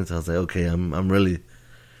experience. I was like, okay, I'm really,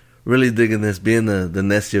 really digging this, being the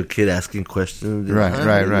Necio kid asking questions.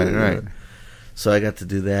 Right. So I got to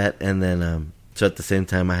do that, and then, so at the same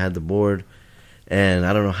time, I had the board, and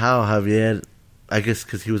I don't know how Javier, I guess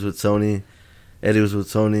because he was with Sony, Eddie was with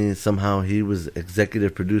Sony, somehow he was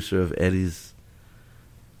executive producer of Eddie's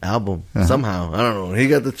album somehow. I don't know. He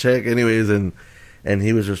got the check anyways, and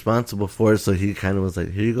he was responsible for it. So he kind of was like,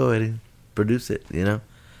 "Here you go, Eddie, produce it."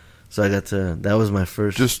 So I got to. That was my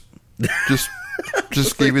first. Just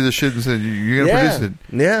gave you the shit and said you're gonna produce it.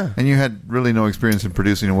 Yeah. And you had really no experience in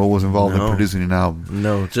producing and what was involved in producing an album.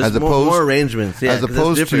 No, just more arrangements. Yeah, as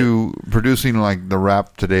opposed to producing like the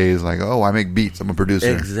rap today is like, oh, I make beats, I'm a producer.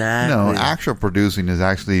 Exactly. No, actual producing is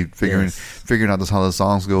actually figuring out how the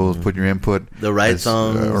songs goes, put your input, the right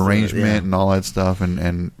songs, arrangement, and all that stuff,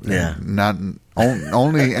 and not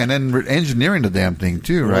only and then engineering the damn thing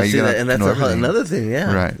too, right? See and that's another thing,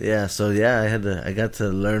 right? Yeah, so I got to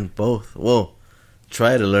learn both. Well,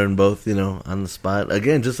 try to learn both, on the spot.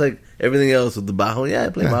 Again, just like everything else with the bajo. Yeah, I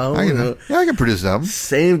play bajo. I can produce them.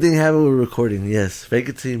 Same thing happened with recording. Yes, fake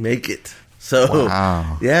it till you make it. So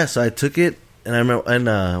so I took it, and I remember,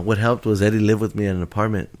 and what helped was Eddie lived with me in an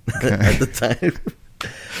apartment at the time.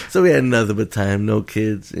 So we had nothing but time, no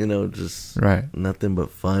kids, just nothing but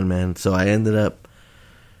fun, man. So I ended up,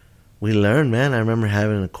 we learned, man. I remember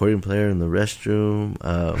having an accordion player in the restroom,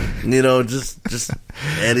 just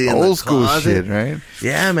Eddie in old the school closet. shit, right?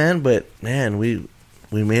 Yeah, man. But man, we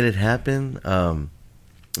made it happen.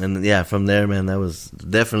 And yeah, from there, man,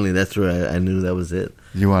 that's where I knew that was it.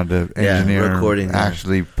 You wanted to engineer, recording,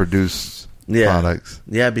 actually produce products.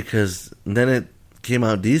 Yeah, because then it came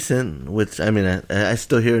out decent, which I mean I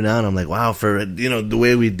still hear it now and I'm like, wow, for the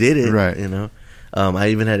way we did it, right? I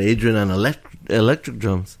even had Adrian on electric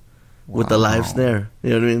drums with the live snare,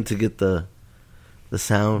 you know what I mean, to get the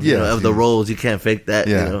sound of the rolls. You can't fake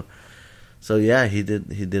that, So yeah, he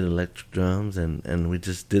did electric drums, and we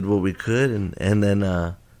just did what we could, and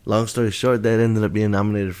then long story short, that ended up being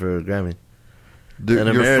nominated for a Grammy.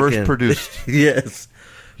 Your first produced, yes.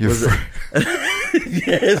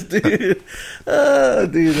 Yes, dude. Oh,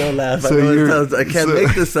 dude, don't laugh. I can't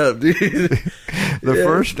make this up, dude. The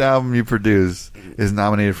first album you produced is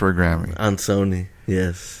nominated for a Grammy on Sony.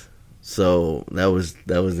 Yes. So that was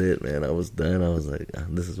it, man. I was done. I was like,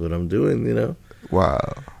 this is what I'm doing, Wow.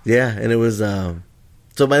 Yeah, and it was.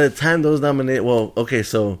 So by the time those nominated,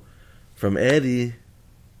 so from Eddie,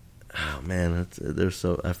 oh man, they're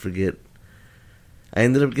so, I forget. I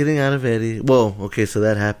ended up getting out of Eddie. Well, okay, so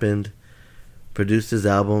that happened. Produced his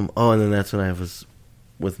album. Oh, and then that's when I was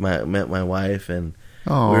met my wife, and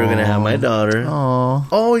we were gonna have my daughter.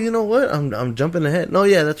 Oh, you know what? I'm jumping ahead. No,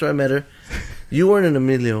 yeah, that's where I met her. You weren't in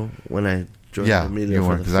Emilio when I joined Emilio. You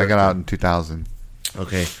weren't, because I got out in 2000.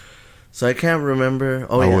 Okay, so I can't remember.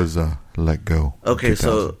 I was let go. Okay,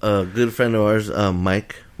 so a good friend of ours,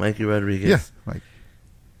 Mikey Rodriguez. Yeah, Mike.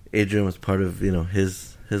 Adrian was part of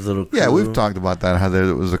his little crew. Yeah, we've talked about that, how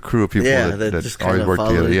there was a crew of people that just always worked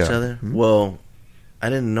together. Each other. Mm-hmm. Well, I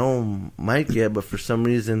didn't know Mike yet, but for some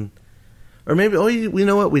reason, or maybe, we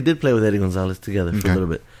know what? We did play with Eddie Gonzalez together for a little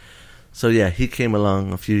bit. So yeah, he came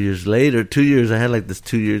along a few years later. 2 years. I had like this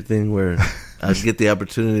 2-year thing where I'd get the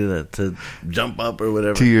opportunity to jump up or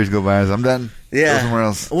whatever. 2 years go by, I'm done. Yeah. Go somewhere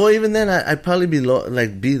else. Well, even then, I'd probably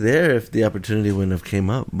be there if the opportunity wouldn't have came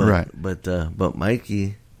up. But, Right. But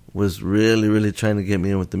Mikey was really, really trying to get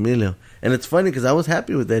me in with Emilio, and it's funny because I was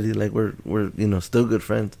happy with Eddie. Like we're still good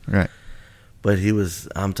friends. Right. But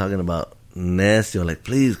I'm talking about Necio. Like,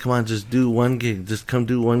 please, come on, just do one gig. Just come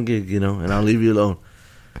do one gig, and I'll leave you alone.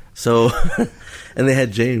 So, and they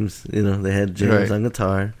had James. They had James Right. on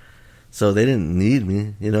guitar. So they didn't need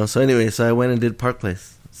me, So anyway, I went and did Park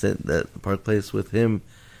Place. Said that Park Place with him.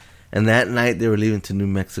 And that night they were leaving to New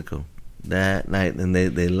Mexico. That night, and they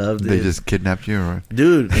loved it. They just kidnapped you, right?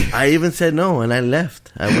 Dude, I even said no, and I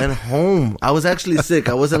left. I went home. I was actually sick.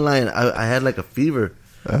 I wasn't lying. I had like a fever.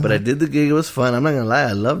 But I did the gig. It was fun. I'm not going to lie.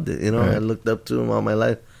 I loved it. Right. I looked up to him all my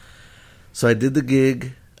life. So I did the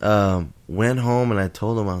gig, went home, and I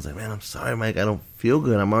told him, I was like, man, I'm sorry, Mike. I don't feel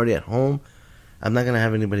good. I'm already at home. I'm not going to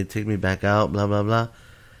have anybody take me back out, blah, blah, blah.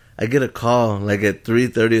 I get a call like at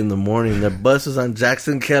 3:30 in the morning. The bus was on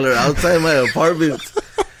Jackson Keller outside my apartment.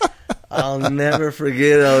 I'll never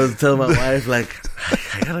forget. I was telling my wife, like,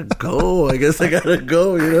 I gotta go. I guess I gotta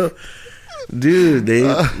go, Dude,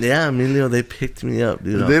 Emilio, they picked me up,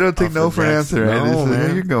 dude. They don't take off no of for an Jackson. answer, right? No, They say, man.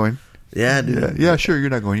 yeah, you're going. Yeah, dude. Yeah, sure, you're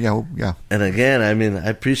not going. Yeah. And again, I mean, I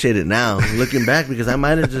appreciate it now, looking back, because I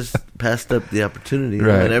might have just passed up the opportunity.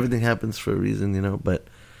 Right. And everything happens for a reason,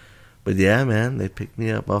 But yeah, man, they picked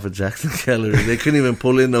me up off of Jackson Keller. They couldn't even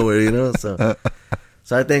pull in nowhere,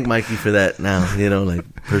 So I thank Mikey for that now, like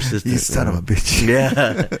persistence. You son of a bitch.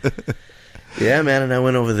 Yeah. Yeah, man, and I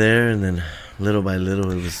went over there, and then little by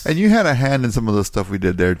little it was... And you had a hand in some of the stuff we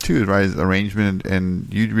did there, too, right? Arrangement,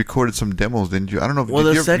 and you recorded some demos, didn't you? I don't know if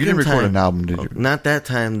Well, you didn't record an album, did you? Not that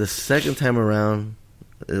time. The second time around,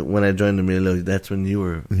 when I joined Emilio, that's when you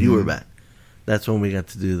were back. That's when we got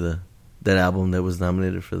to do that album that was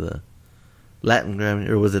nominated for the Latin Grammy,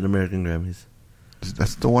 or was it American Grammys?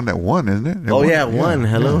 That's the one that won, isn't it? It won.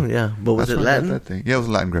 Hello, yeah. But was That's it where I got Latin? that thing. Yeah, it was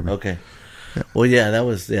a Latin Grammy. Okay. Yeah. Well, that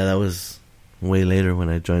was way later when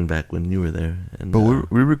I joined back when you were there. And, But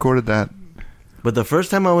we recorded that. But the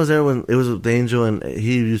first time I was there, when it was with Angel, and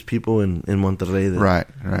he used people in Monterrey Right.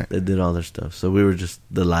 that did all their stuff. So we were just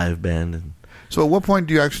the live band. And So at what point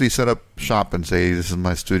do you actually set up shop and say, this is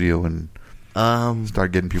my studio, and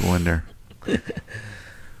start getting people in there?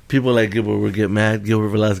 People like Gilbert would get mad. Gilbert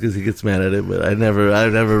Velasquez, he gets mad at it, but I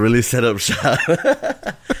never really set up shop.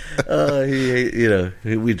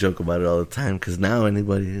 We joke about it all the time, because now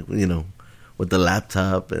anybody, with the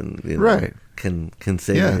laptop and Right. can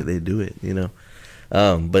say Yeah. they do it,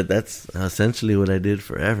 But that's essentially what I did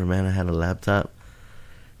forever, man. I had a laptop.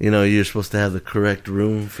 You're supposed to have the correct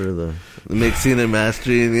room for the mixing and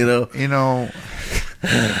mastering. I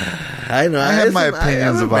know. I have my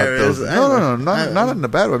opinions about those. No, I not in a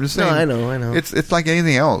bad way. I'm just saying. No, I know. It's like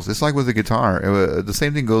anything else. It's like with the guitar. The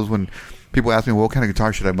same thing goes when people ask me, well, what kind of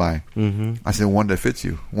guitar should I buy? Mm-hmm. I say, one that fits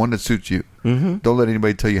you, one that suits you. Mm-hmm. Don't let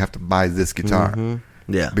anybody tell you have to buy this guitar.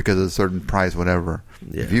 Mm-hmm. Yeah. Because of a certain price, whatever.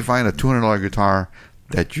 Yeah. If you find a $200 guitar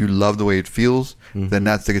that you love the way it feels, then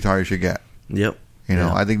that's the guitar you should get. Yep.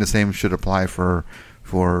 I think the same should apply for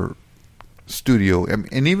studio.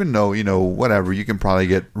 And even though, whatever, you can probably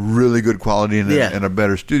get really good quality in a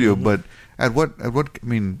better studio, but at what, I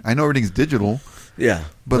mean, I know everything's digital. Yeah.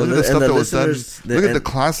 But look at the stuff that was done. listeners- Look at the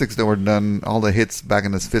classics that were done. All the hits back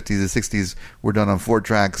in the 50s and 60s were done on 4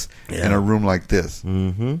 tracks in a room like this.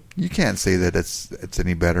 Mm-hmm. You can't say that it's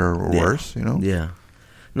any better or worse, Yeah.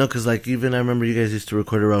 No, because even I remember you guys used to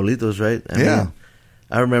record at Raulitos, right? I mean,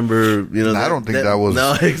 I remember, I don't think that was...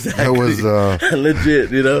 No, exactly. That was...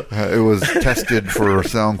 legit, it was tested for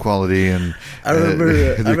sound quality, and I remember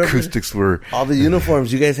the acoustics were... all the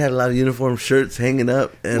uniforms. You guys had a lot of uniform shirts hanging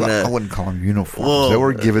up. And, I wouldn't call them uniforms. They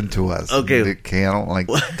were given to us. Okay. I don't like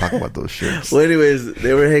talk about those shirts. Well, anyways,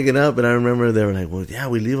 they were hanging up, and I remember they were like, well, yeah,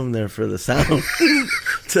 we leave them there for the sound.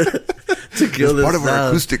 to kill the part of sound. our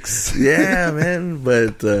acoustics. Yeah, man.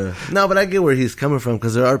 But, no, but I get where he's coming from,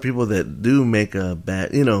 because there are people that do make a bad,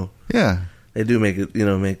 Yeah. they do make it,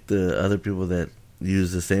 make the other people that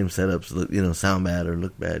use the same setups look, sound bad or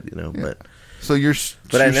look bad, but So you're...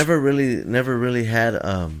 I never really had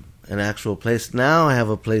an actual place. Now I have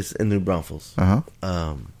a place in New Braunfels.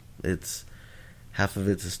 Uh-huh. It's half of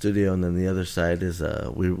it's a studio, and then the other side is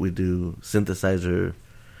we do synthesizer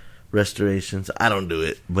restorations. I don't do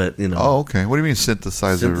it, but Oh, okay. What do you mean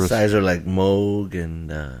synthesizer? Synthesizer like Moog and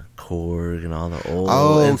Korg and all the old.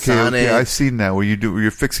 Oh, and okay. Sonic. I've seen that where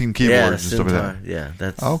you're fixing keyboards and stuff like that. Yeah,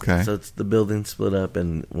 that's okay. So it's the building split up,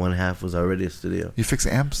 and one half was already a studio. You fix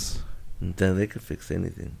amps? And then they could fix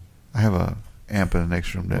anything. I have a amp in the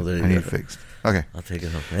next room that I need fixed. Okay. I'll take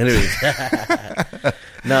it home. Anyways.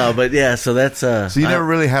 No, but yeah, so that's... so you never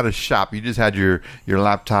really had a shop. You just had your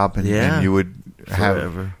laptop, and you would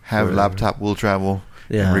have laptop will travel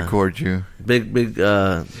and record you. Big.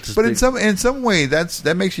 But in some way,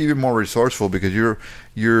 that makes you even more resourceful because you're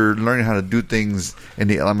learning how to do things in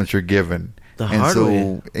the elements you're given. The hard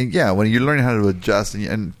way. And when you're learning how to adjust,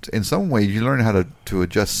 and in some way, you learn how to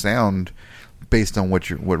adjust sound based on what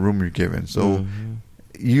room you're given. So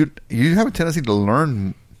you have a tendency to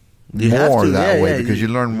learn more that way because you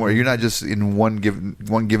learn more. You're not just in one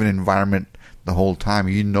given environment the whole time.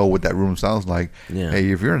 You know what that room sounds like. Yeah.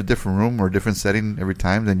 Hey, if you're in a different room or a different setting every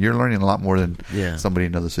time, then you're learning a lot more than somebody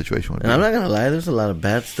in another situation would. And I'm not gonna lie, there's a lot of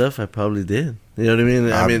bad stuff I probably did. You know what I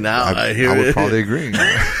mean? I mean, now I hear I would probably agree.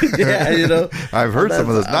 Yeah, I've heard some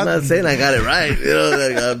of those. I'm not saying I got it right,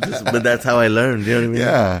 but that's how I learned. You know what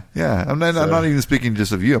I mean? Yeah. I'm not even speaking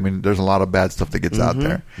just of you. I mean, there's a lot of bad stuff that gets out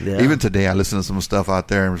there. Yeah. Even today, I listen to some stuff out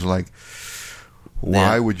there and was like,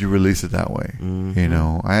 why would you release it that way?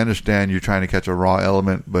 I understand you're trying to catch a raw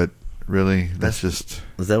element, but really, that's just...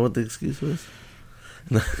 Is that what the excuse was?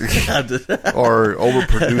 Or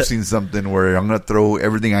overproducing something where I'm going to throw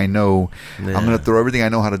everything I know. I'm going to throw everything I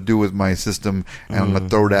know how to do with my system, and I'm going to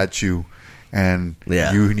throw it at you. And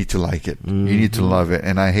you need to like it. You need to love it.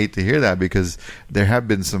 And I hate to hear that because there have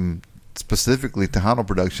been some, specifically Tejano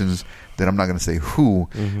productions, that I'm not going to say who,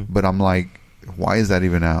 but I'm like, why is that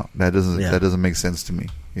even out? That doesn't make sense to me.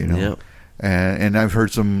 Yep. And I've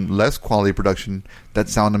heard some less quality production that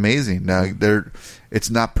sound amazing. Now it's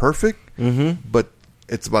not perfect, but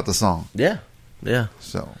it's about the song. Yeah.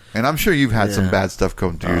 So, and I'm sure you've had some bad stuff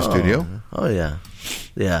come to your studio. Oh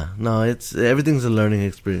yeah. No, everything's a learning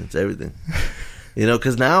experience. Everything.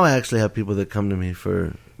 Because now I actually have people that come to me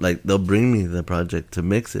for they'll bring me the project to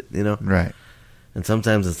mix it. Right. And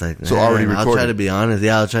sometimes it's like, so already recorded. I'll try to be honest.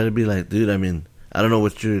 Yeah, I'll try to be like, dude, I mean, I don't know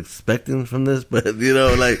what you're expecting from this, but I'm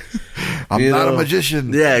not a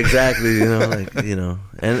magician. Yeah, exactly.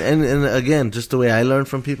 And again, just the way I learn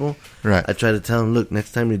from people, right? I try to tell them, look,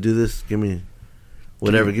 next time you do this, give me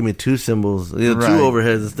whatever, give me 2 cymbals, 2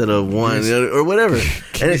 overheads instead of 1, or whatever.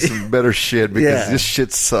 Give me some better shit because this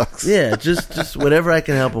shit sucks. Yeah, just whatever I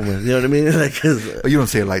can help them with. You know what I mean? You don't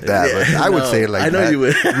say it like that, but I would say it like that. I know you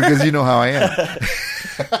would because you know how I am.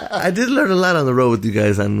 I did learn a lot on the road with you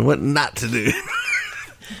guys on what not to do.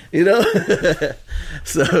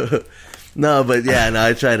 So no, but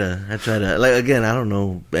I try to again, I don't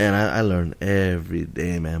know, man, I learn every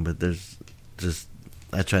day, man, but there's just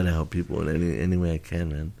I try to help people in any way I can,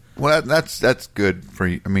 man. Well, that's good for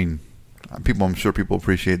you. I mean, I'm sure people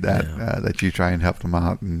appreciate that that you try and help them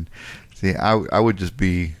out. And see, I would just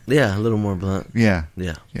be a little more blunt. Yeah,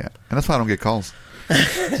 and that's why I don't get calls.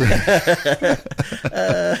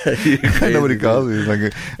 Nobody calls me.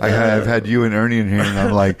 Like I've had you and Ernie in here, and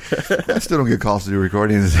I'm like, I still don't get calls to do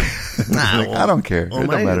recordings. I don't care. Well, it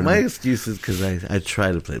don't matter. My excuse is because I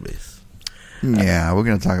try to play bass. Yeah, we're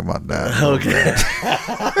going to talk about that. Okay.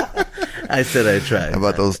 I said I tried.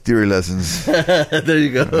 About those theory lessons. There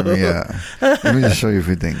you go. Yeah. Let me just show you a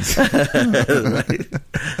few things.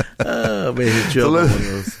 Oh, man, hit you up on one of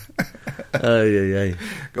those.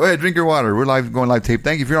 Go ahead, drink your water. We're going live tape.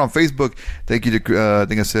 Thank you. If you're on Facebook, thank you to, I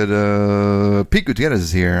think I said, Pete Gutierrez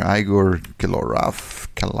is here. Igor Kilarov.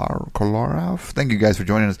 Thank you guys for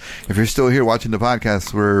joining us. If you're still here watching the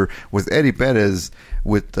podcast, we're with Eddie Perez,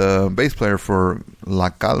 with the bass player for La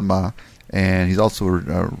Calma, and he's also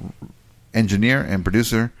an engineer and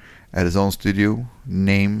producer at his own studio.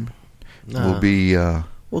 Name will be...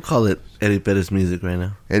 we'll call it Eddie Perez Music right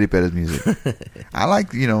now. Eddie Perez Music. I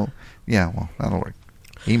like, that'll work.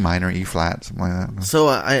 E minor, E flat, something like that. So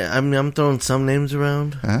I'm throwing some names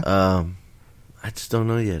around. Uh-huh. I just don't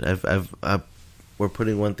know yet. We're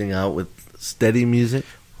putting one thing out with Steady Music.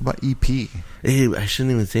 What about EP? Hey, I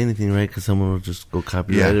shouldn't even say anything, right? Because someone will just go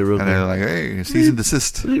copyright it real quick. And they're like, hey, cease and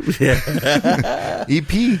desist. Yeah.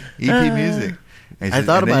 EP Music. And I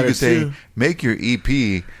thought about it, say, too. Make your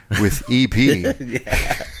EP with EP.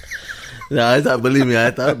 Yeah. No, believe me,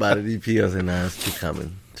 I thought about it, EP. I was like, nah, it's too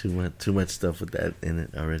common. Too much stuff with that in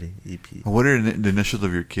it already, EP. What are the initials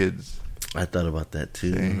of your kids? I thought about that,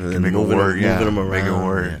 too. And then moving them around. Make it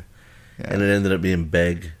work. Yeah. And it ended up being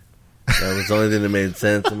Beg. That was the only thing that made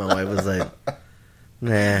sense. And my wife was like,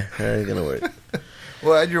 nah, that ain't going to work.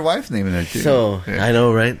 Well, and your wife's name in there, too. So, I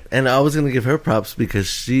know, right? And I was going to give her props because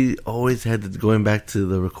she always had to, going back to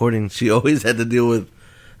the recording, she always had to deal with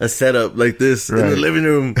a setup like this in the living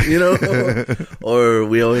room, or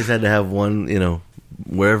we always had to have one,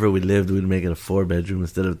 wherever we lived, we'd make it a 4-bedroom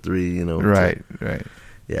instead of 3, Right.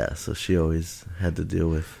 Yeah, so she always had to deal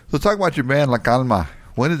with. So talk about your band, La Calma.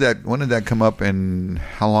 When did that come up, and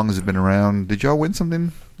how long has it been around? Did y'all win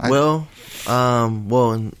something? In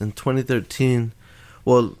 2013,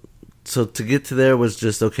 so to get to there was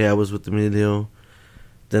just, okay, I was with Emilio.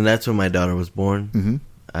 Then that's when my daughter was born. Mm-hmm.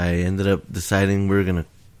 I ended up deciding we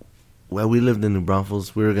lived in New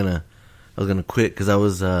Braunfels. I was gonna quit because I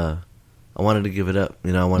wanted to give it up.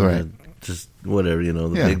 I wanted to just whatever,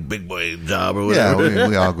 the big boy job or whatever. Yeah,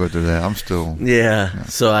 we all go through that. I'm still. Yeah.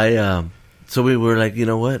 So so we were like, you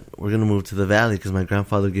know what? We're gonna move to the valley because my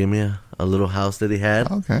grandfather gave me a little house that he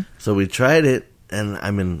had. Okay. So we tried it,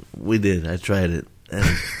 and we did. I tried it, and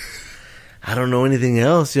I don't know anything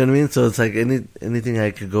else. You know what I mean? So it's like anything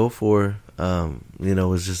I could go for,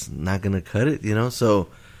 was just not gonna cut it. So.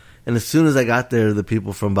 And as soon as I got there, the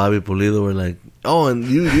people from Bobby Pulido were like, "Oh, and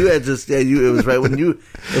you had just it was right when you."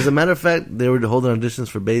 As a matter of fact, they were holding auditions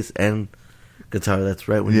for bass and guitar. That's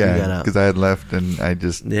right when you got out. Because I had left and I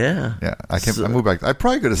just I moved back. I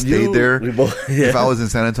probably could have stayed there if I was in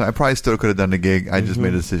San Antonio. I probably still could have done the gig. I just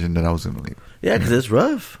made a decision that I was going to leave. Yeah, because it's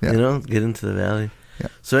rough, get into the valley. Yeah.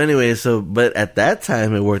 So anyway, but at that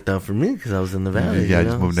time it worked out for me because I was in the valley. Yeah, I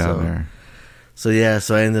just moved down there. So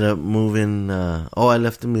I ended up moving. I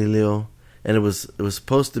left Emilio, and it was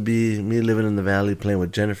supposed to be me living in the valley playing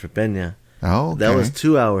with Jennifer Pena. Oh, okay. That was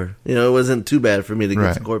 2 hour. It wasn't too bad for me to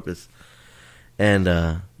get to Corpus, and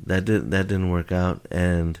that didn't work out.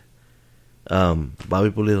 And Bobby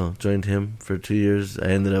Pulido joined him for 2 years. I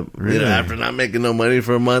ended up after not making no money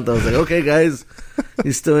for a month. I was like, okay, guys,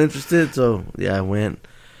 you still interested? So I went,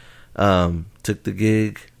 took the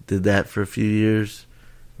gig, did that for a few years,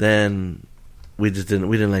 then. We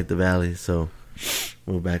didn't like the valley, so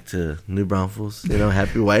moved back to New Braunfels.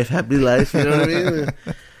 Happy wife, happy life. You know what I mean?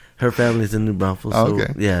 Her family's in New Braunfels, so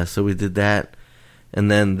so we did that, and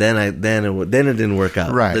then it didn't work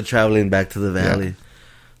out. Right, the traveling back to the valley.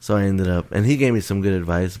 So I ended up, and he gave me some good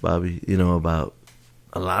advice, Bobby. About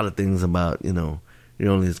a lot of things about you're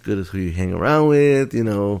only as good as who you hang around with. You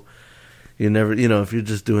never, if you're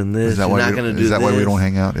just doing this, you're not going to do this. Is that why we don't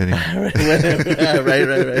hang out anymore?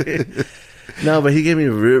 Right. No, but he gave me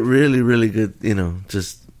really, really good,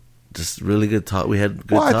 just really good talk. We had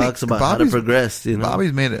good talks about how to progress.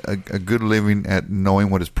 Bobby's made a good living at knowing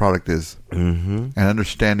what his product is and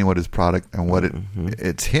understanding what his product and what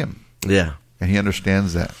it's him. Yeah, and he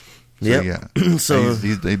understands that. Yeah. So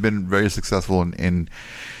he's been very successful in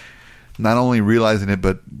not only realizing it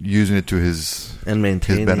but using it to his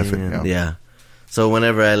benefit. Yeah. So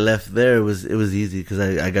whenever I left there, it was easy because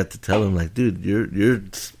I got to tell him, like, dude, your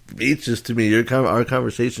speeches to me, our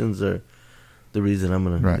conversations are the reason I'm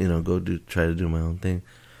gonna try to do my own thing.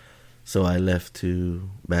 So I left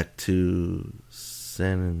back to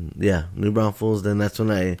New Braunfels. Then that's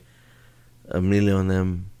when Emilio and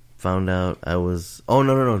them found out I was. Oh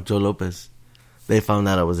no, Joe Lopez. They found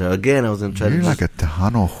out I was there again. I was gonna try You're to. Like a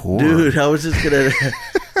Tejano whore, dude. I was just gonna.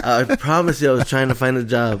 I promise you, I was trying to find a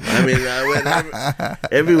job. I mean, I went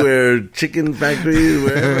everywhere, chicken factories,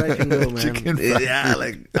 wherever I can go, man. Yeah,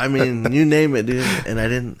 you name it, dude. And I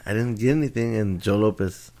didn't get anything. And Joe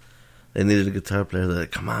Lopez, they needed a guitar player. They're like,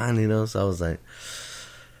 come on, So I was like,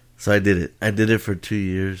 so I did it. I did it for 2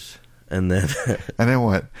 years, and then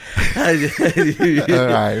what? All right,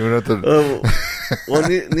 well,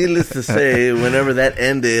 needless to say, whenever that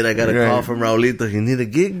ended, I got a call from Raulito. You need a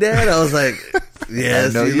gig, Dad? I was like.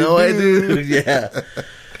 Yes, I do. Yeah.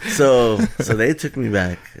 So they took me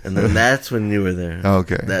back, and then that's when you were there.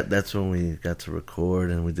 Okay. That's when we got to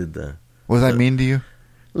record, and we did the. Was I mean to you?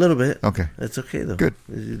 A little bit. Okay. That's okay though. Good.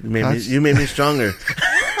 You made me stronger.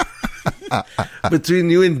 Between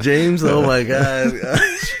you and James, oh my God,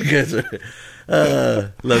 you guys are.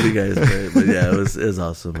 Love you guys, but yeah, it was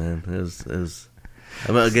awesome, man. It was.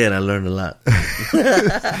 Again, I learned a lot.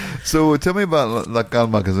 So tell me about La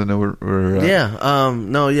Calma, because I know we're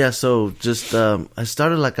So just I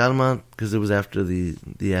started La Calma because it was after the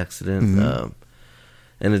accident,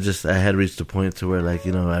 and I had reached a point to where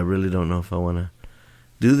I really don't know if I want to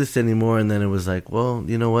do this anymore. And then it was like, well,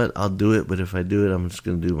 you know what, I'll do it, but if I do it, I'm just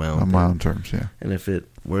going to do my own on my own terms. Yeah, and if it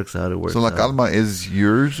works out, it works. So La Calma is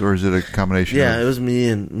yours, or is it a combination? Yeah, it was me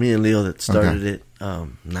and Leo that started it.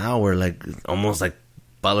 Now we're almost like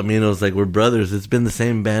Palominos, we're brothers. It's been the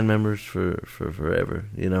same band members for forever,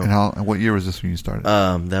 And what year was this when you started?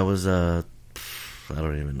 That was I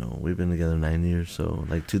don't even know. We've been together 9 years, so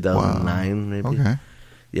 2009 maybe. Okay.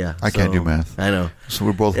 Yeah, I can't do math. I know. So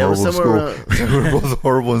we're both horrible in school. We're both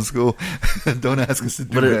horrible in school. Don't ask us to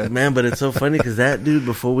do math. But it's so funny because that dude,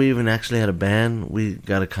 before we even actually had a band, we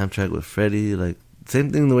got a contract with Freddie.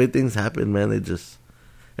 Same thing. The way things happen, man.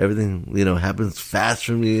 everything, happens fast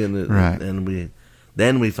for me. And Right. and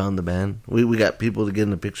we found the band. We got people to get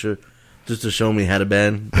in the picture just to show me had a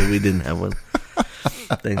band, but we didn't have one.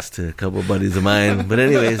 Thanks to a couple of buddies of mine. But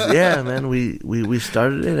anyways, yeah, man, we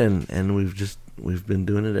started it and we've been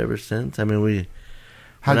doing it ever since. I mean,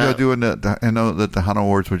 How'd y'all do in I know that the HANA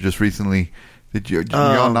Awards were just recently. Did you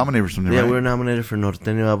all nominated for something? Yeah, right? we were nominated for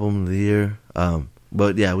Norteño Album of the Year.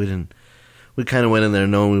 But yeah, we didn't. We kind of went in there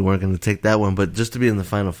knowing we weren't going to take that one, but just to be in the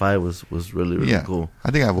final five was really, really cool.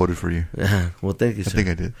 I think I voted for you. Well, thank you, sir. I think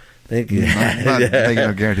I did. Thank you. Not making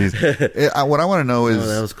no guarantees. What I want to know is,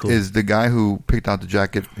 that was cool. is the guy who picked out the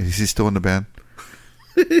jacket, is he still in the band?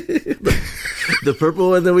 The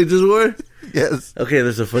purple one that we just wore? Yes. Okay,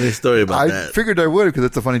 there's a funny story about that. I figured I would because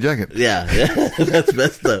it's a funny jacket. Yeah, that's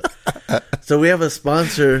messed up. So we have a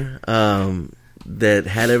sponsor that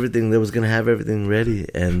had everything, that was going to have everything ready,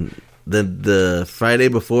 and the Friday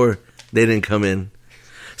before, they didn't come in.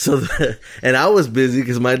 So, and I was busy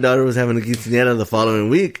because my daughter was having a quinceañera the following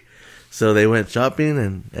week. So they went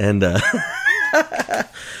shopping and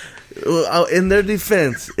well, in their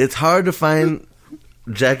defense, it's hard to find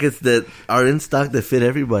jackets that are in stock that fit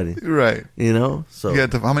everybody. Right. So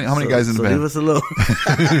how many guys in the band? Leave us alone.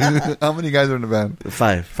 How many guys are in the band?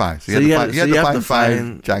 Five. So you have to find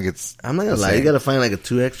five jackets. I'm not gonna lie. You got to find like a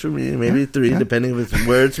 2 extra, maybe 3, depending if it's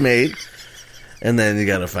where it's made. And then you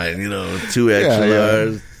got to find 2 extra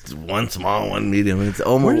large, 1 small, 1 medium. It's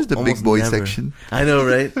almost. Where's the big boy never. section? I know,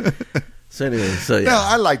 right? So anyway, No,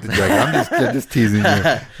 I like the jacket. I'm just teasing you,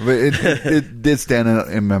 but it did stand out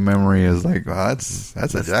in my memory as like, wow, that's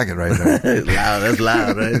a jacket right there. That's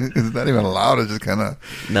loud, right? It's not even loud. It's just kind of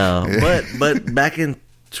no. But back in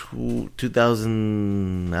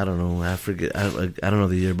 2000, I don't know. I forget. I don't know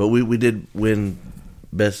the year, but we did win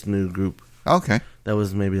best new group. Okay. That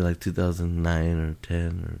was maybe like 2009 or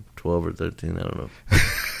 10 or 12 or 13. I don't know.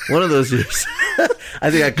 One of those years.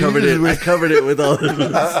 I think I covered it. I covered it with all of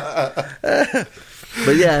those.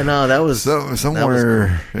 But yeah, no, that was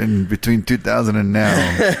somewhere in between 2000 and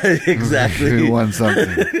now. Exactly. We won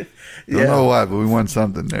something. Don't know what, but we won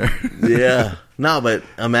something there. Yeah. No, but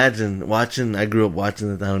imagine watching. I grew up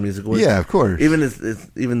watching the Tejano Music Awards. Yeah, of course. Even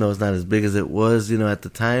though it's not as big as it was, at the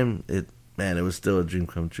time, it was still a dream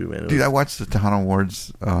come true, man. Dude, I watched the Tejano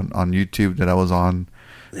Awards on YouTube that I was on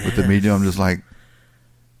with the media. I'm just like,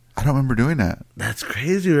 I don't remember doing that. That's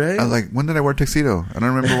crazy, right? I was like, when did I wear a tuxedo? I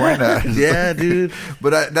don't remember wearing that. Yeah, dude.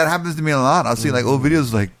 But that happens to me a lot. I'll see like old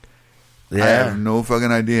videos like, I have no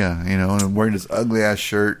fucking idea, and I'm wearing this ugly ass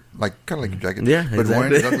shirt, like kind of like your jacket, yeah, but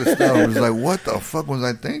wearing this ugly stuff. I was like, what the fuck was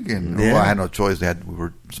I thinking? Yeah. Well, I had no choice. We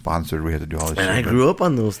were sponsored. We had to do all this shit. And I grew up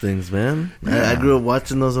on those things, man. Yeah. I grew up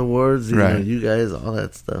watching those awards, you guys, all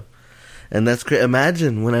that stuff. And that's crazy.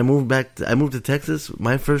 Imagine when I moved to Texas,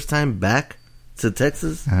 my first time back to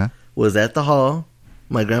Texas was at the hall,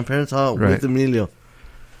 my grandparents' hall, with Emilio.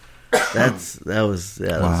 That was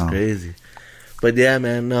crazy. But yeah,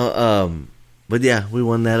 man, no, but yeah, we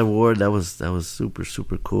won that award. That was super,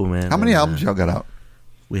 super cool, man. How many albums y'all got out?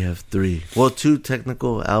 We have 3. Well, 2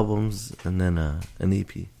 technical albums and then an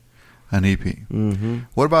EP. An EP. Mm-hmm.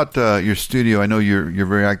 What about your studio? I know you're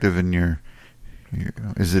very active in your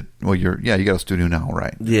is it? Well, you got a studio now,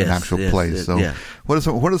 right? Yes, an actual place. So, what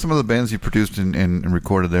are some of the bands you produced and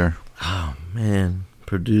recorded there? Oh man,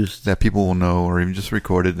 produced that people will know, or even just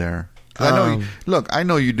recorded there. I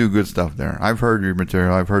know you do good stuff there. I've heard your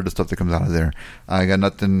material. I've heard the stuff that comes out of there. I got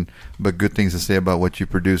nothing but good things to say about what you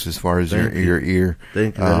produce as far as your ear.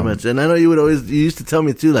 Thank you very much. And I know you used to tell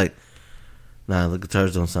me too, like, nah, the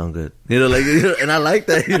guitars don't sound good. And I like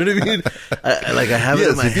that. You know what I mean? I have it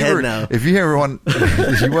in my head now. If you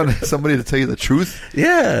want somebody to tell you the truth,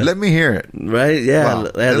 let me hear it. Right? Yeah. Wow.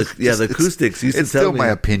 The acoustics. It's still my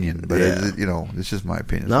opinion, but it's just my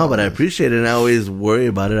opinion. No, but I appreciate it, and I always worry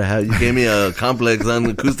about it. You gave me a complex on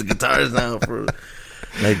acoustic guitars now for.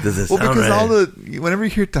 Like, does it sound right? Because whenever you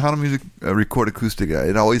hear Tejano Music record acoustic,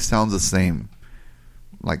 it always sounds the same,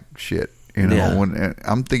 like shit. When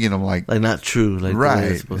I'm thinking of like not true, like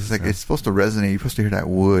right. It's supposed to resonate. You're supposed to hear that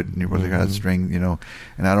wood, and you're supposed to hear that string,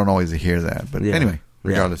 And I don't always hear that, but anyway,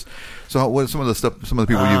 regardless. So, what are some of the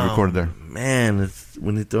people you've recorded there? Man, it's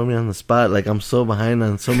when you throw me on the spot, like I'm so behind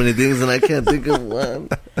on so many things, and I can't think of one.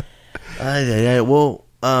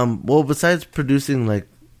 Well, besides producing, like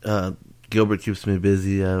Gilbert keeps me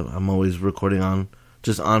busy. I'm always recording on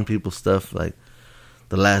people's stuff, like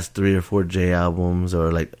the last 3 or 4 J albums,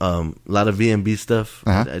 or like a lot of VMB stuff.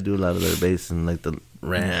 I do a lot of their bass and like the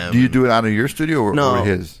RAM. Do you do it out of your studio or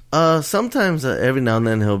his? Sometimes every now and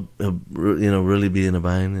then he'll really be in a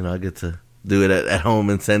bind. I get to do it at home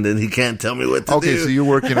and send it. He can't tell me what to do. Okay, so you're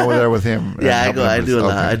working over there with him. Yeah, I do a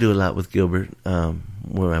lot. I do a lot with Gilbert,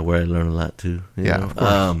 where I learn a lot too. You know? Of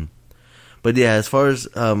course. But yeah, as far as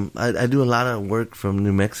I do a lot of work from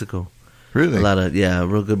New Mexico. Really? A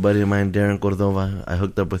real good buddy of mine, Darren Cordova. I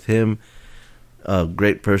hooked up with him. A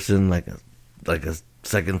great person, like a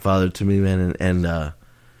second father to me, man. And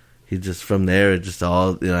he just from there, it just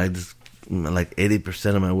all I just like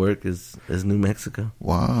 80% of my work is New Mexico.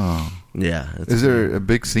 Wow. Yeah. Is there a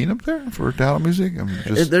big scene up there for Italo music?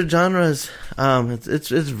 Their genres, it's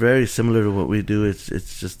very similar to what we do.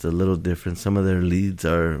 It's just a little different. Some of their leads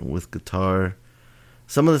are with guitar.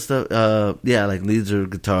 Some of the stuff, like leads are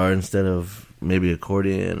guitar instead of maybe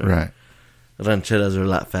accordion. Or right. Rancheras are a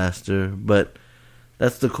lot faster, but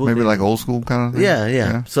that's the cool. Maybe thing. like old school kind of thing.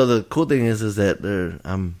 Yeah. So the cool thing is that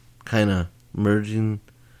I'm kind of merging,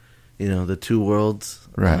 the two worlds,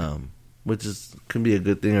 right? Which can be a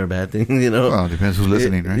good thing or a bad thing, Well, it depends who's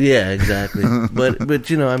listening, right? Yeah, exactly. but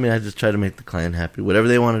I just try to make the client happy. Whatever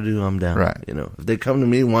they want to do, I'm down. Right. If they come to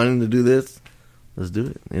me wanting to do this, let's do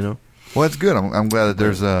it. Well, it's good. I'm glad that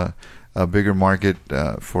there's a bigger market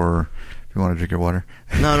for. If you want to drink your water.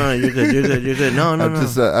 No, you're good. No.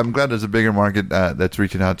 I'm glad there's a bigger market that's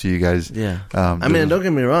reaching out to you guys. Yeah. Don't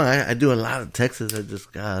get me wrong. I do a lot of Texas. I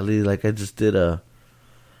just did a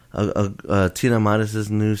Tina Maris'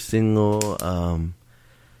 new single.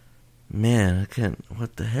 Man, I can't.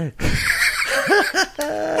 What the heck?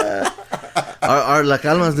 Our La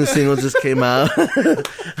Calma's new single just came out.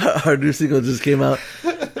 Our new single just came out.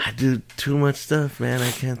 I do too much stuff, man.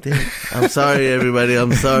 I can't think. I'm sorry, everybody.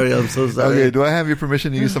 I'm sorry. I'm so sorry. Okay, do I have your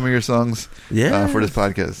permission to use some of your songs for this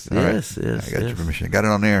podcast? All yes. I got your permission. Got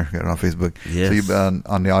it on air. Got it on Facebook. Yes. So you've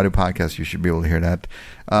on the audio podcast, you should be able to hear that.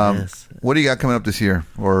 Yes. What do you got coming up this year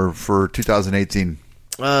or for 2018?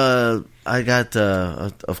 I got,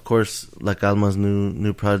 of course, La Calma's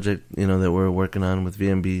new project, that we're working on with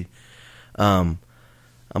VMB.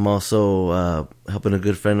 I'm also helping a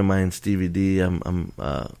good friend of mine, Stevie D.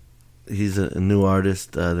 He's a new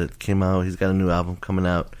artist that came out. He's got a new album coming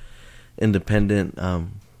out, independent.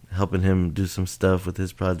 Helping him do some stuff with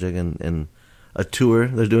his project and a tour.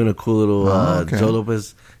 They're doing a cool little Joe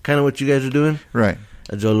Lopez, kind of what you guys are doing, right?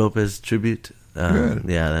 A Joe Lopez tribute. Good.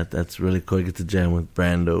 Yeah, that's really cool. I get to jam with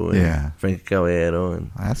Brando and Frankie Caballero,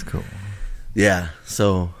 and that's cool. Yeah,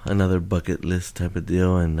 so another bucket list type of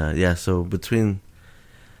deal, and so between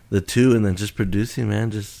the two and then just producing,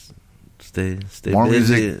 man, just stay more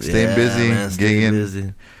busy. Music, staying busy, man, gigging.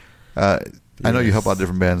 Busy. I know you help out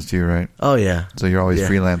different bands too, right? Oh yeah. So you're always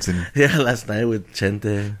freelancing. Yeah, last night with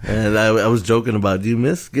Chente, and I was joking about, do you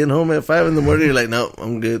miss getting home at 5 a.m? You're like, no,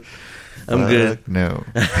 I'm good. I'm good. No.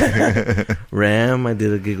 Ram, I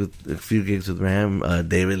did a few gigs with Ram.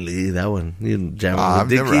 David Lee, that one. You jamming with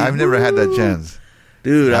Dickie. I've never had that chance.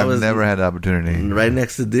 Dude, I've never had the opportunity. Right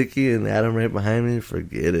next to Dickie and Adam right behind me.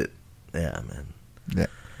 Forget it. Yeah, man. Yeah.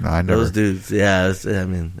 No, I never. Those dudes,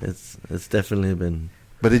 it's definitely been.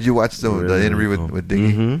 But did you watch the interview with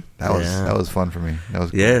Dickie? Mm-hmm. That was fun for me. That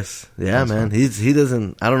was cool. Yes. Yeah, man. Fun. He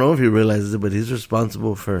doesn't, I don't know if he realizes it, but he's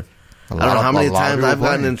responsible for, I don't know how many times I've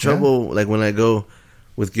gotten in trouble, like when I go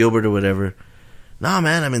with Gilbert or whatever. No,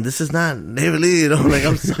 man, this is not David Lee, like,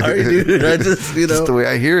 I'm sorry, dude. I just, Just the way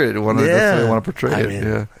I hear it. That's the way I want to portray it.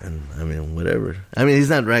 Yeah. And, whatever.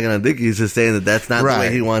 He's not ragging on Dickie. He's just saying that's not the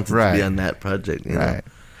way he wants it to be on that project. You know?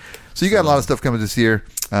 So you got a lot of stuff coming this year.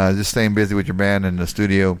 Just staying busy with your band and the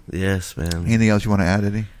studio. Yes, man. Anything else you want to add,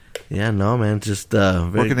 Eddie? Yeah, no, man. Just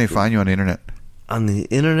where can they find you on the internet? On the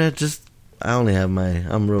internet, I only have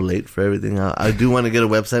I'm real late for everything. I do want to get a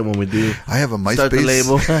website when we do. I have a MySpace. Start the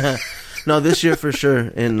label. No, this year for sure.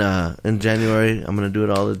 In January, I'm gonna do it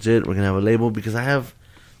all legit. We're gonna have a label because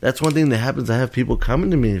that's one thing that happens. I have people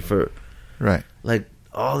coming to me for like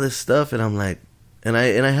all this stuff, and I'm like, and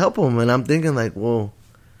I help them, and I'm thinking like, well,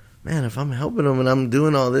 man, if I'm helping them and I'm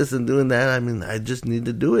doing all this and doing that, I just need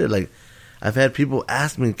to do it. Like, I've had people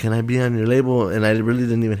ask me, "Can I be on your label?" And I really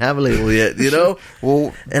didn't even have a label yet,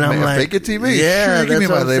 Well, and I'm like, "Fake it to me, yeah, sure, give me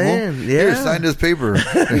my label. Saying. Yeah, here, sign this paper.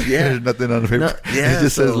 There's nothing on the paper. It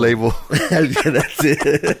just says label. That's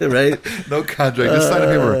it, right? No contract. Just sign a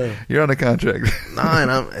paper. You're on a contract. No,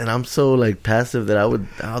 and I'm so like passive that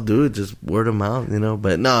I'll do it just word of mouth,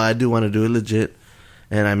 But no, I do want to do it legit.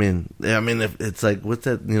 And if it's like, what's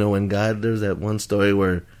that? When God, there's that one story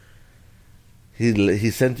where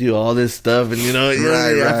He sent you all this stuff, and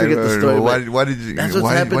I forget the story. Why did you? That's what's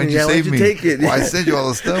happening. Why did you save me? Take it? Why I sent you all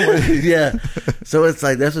the stuff? Yeah. So it's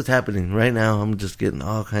like that's what's happening right now. I'm just getting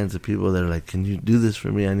all kinds of people that are like, "Can you do this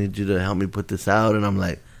for me? I need you to help me put this out." And I'm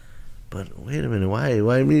like, "But wait a minute,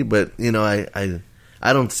 why me?" But I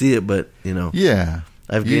I don't see it, but Yeah.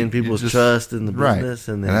 I've gained people's trust in the business,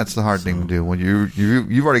 and that's the hard thing to do when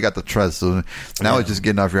you've already got the trust. So now it's just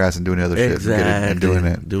getting off your ass and doing the other shit and doing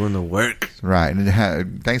it, doing the work. Right.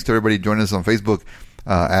 And thanks to everybody joining us on Facebook.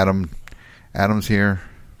 Adam's here.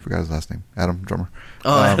 Forgot his last name. Adam, drummer.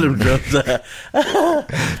 Oh, Adam drums.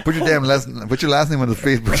 Put your last name on the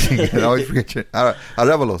Facebook thing. I always forget your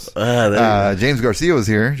Arevalos. James Garcia was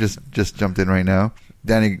here. Just jumped in right now.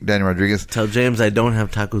 Danny Rodriguez. Tell James I don't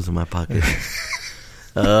have tacos in my pocket.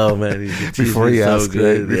 Oh man, before he asked,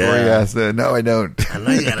 no, I don't. I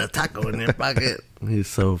know you got a taco in your pocket. He's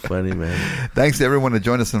so funny, man. Thanks to everyone that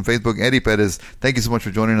joined us on Facebook. Eddie Perez, thank you so much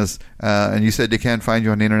for joining us. And you said they can't find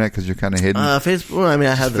you on the internet because you're kind of hidden. Facebook. Well, I mean,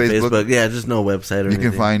 I have the Facebook. Yeah, just no website or anything. You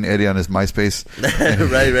can find Eddie on his MySpace.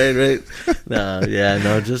 right.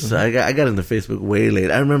 No, just I got into Facebook way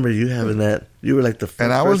late. I remember you having that. You were like the first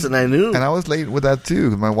person I knew. And I was late with that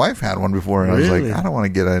too. My wife had one before, and I was like, I don't want to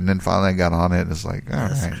get it. And then finally I got on it, and it's like, all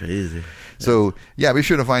right. That's crazy. So, yeah, be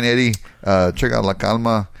sure to find Eddie. Check out La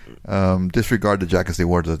Calma. Disregard the Jackass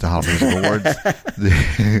Awards at the Tahoe Music Awards.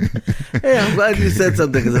 Hey, I'm glad you said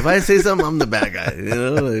something, because if I say something, I'm the bad guy.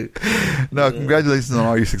 No, congratulations on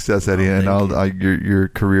all your success, Eddie, and all your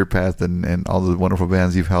career path, and all the wonderful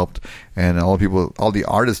bands you've helped, and all the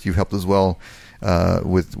artists you've helped as well.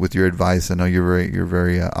 With your advice, I know you're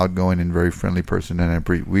very outgoing and very friendly person, and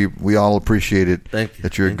we all appreciate it. Thank you.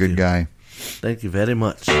 That you're a good guy. Thank you very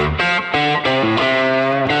much.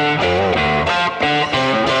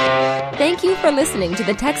 Thank you for listening to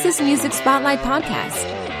the Texas Music Spotlight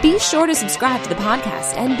Podcast. Be sure to subscribe to the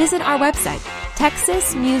podcast and visit our website,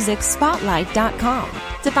 TexasMusicSpotlight.com,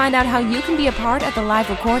 to find out how you can be a part of the live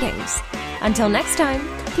recordings. Until next time,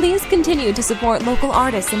 please continue to support local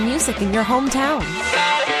artists and music in your hometown.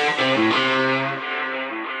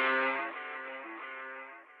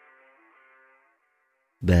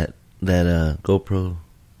 That GoPro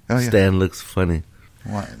stand looks funny.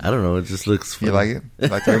 What? I don't know. It just looks funny. You like it?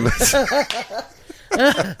 Like how it looks?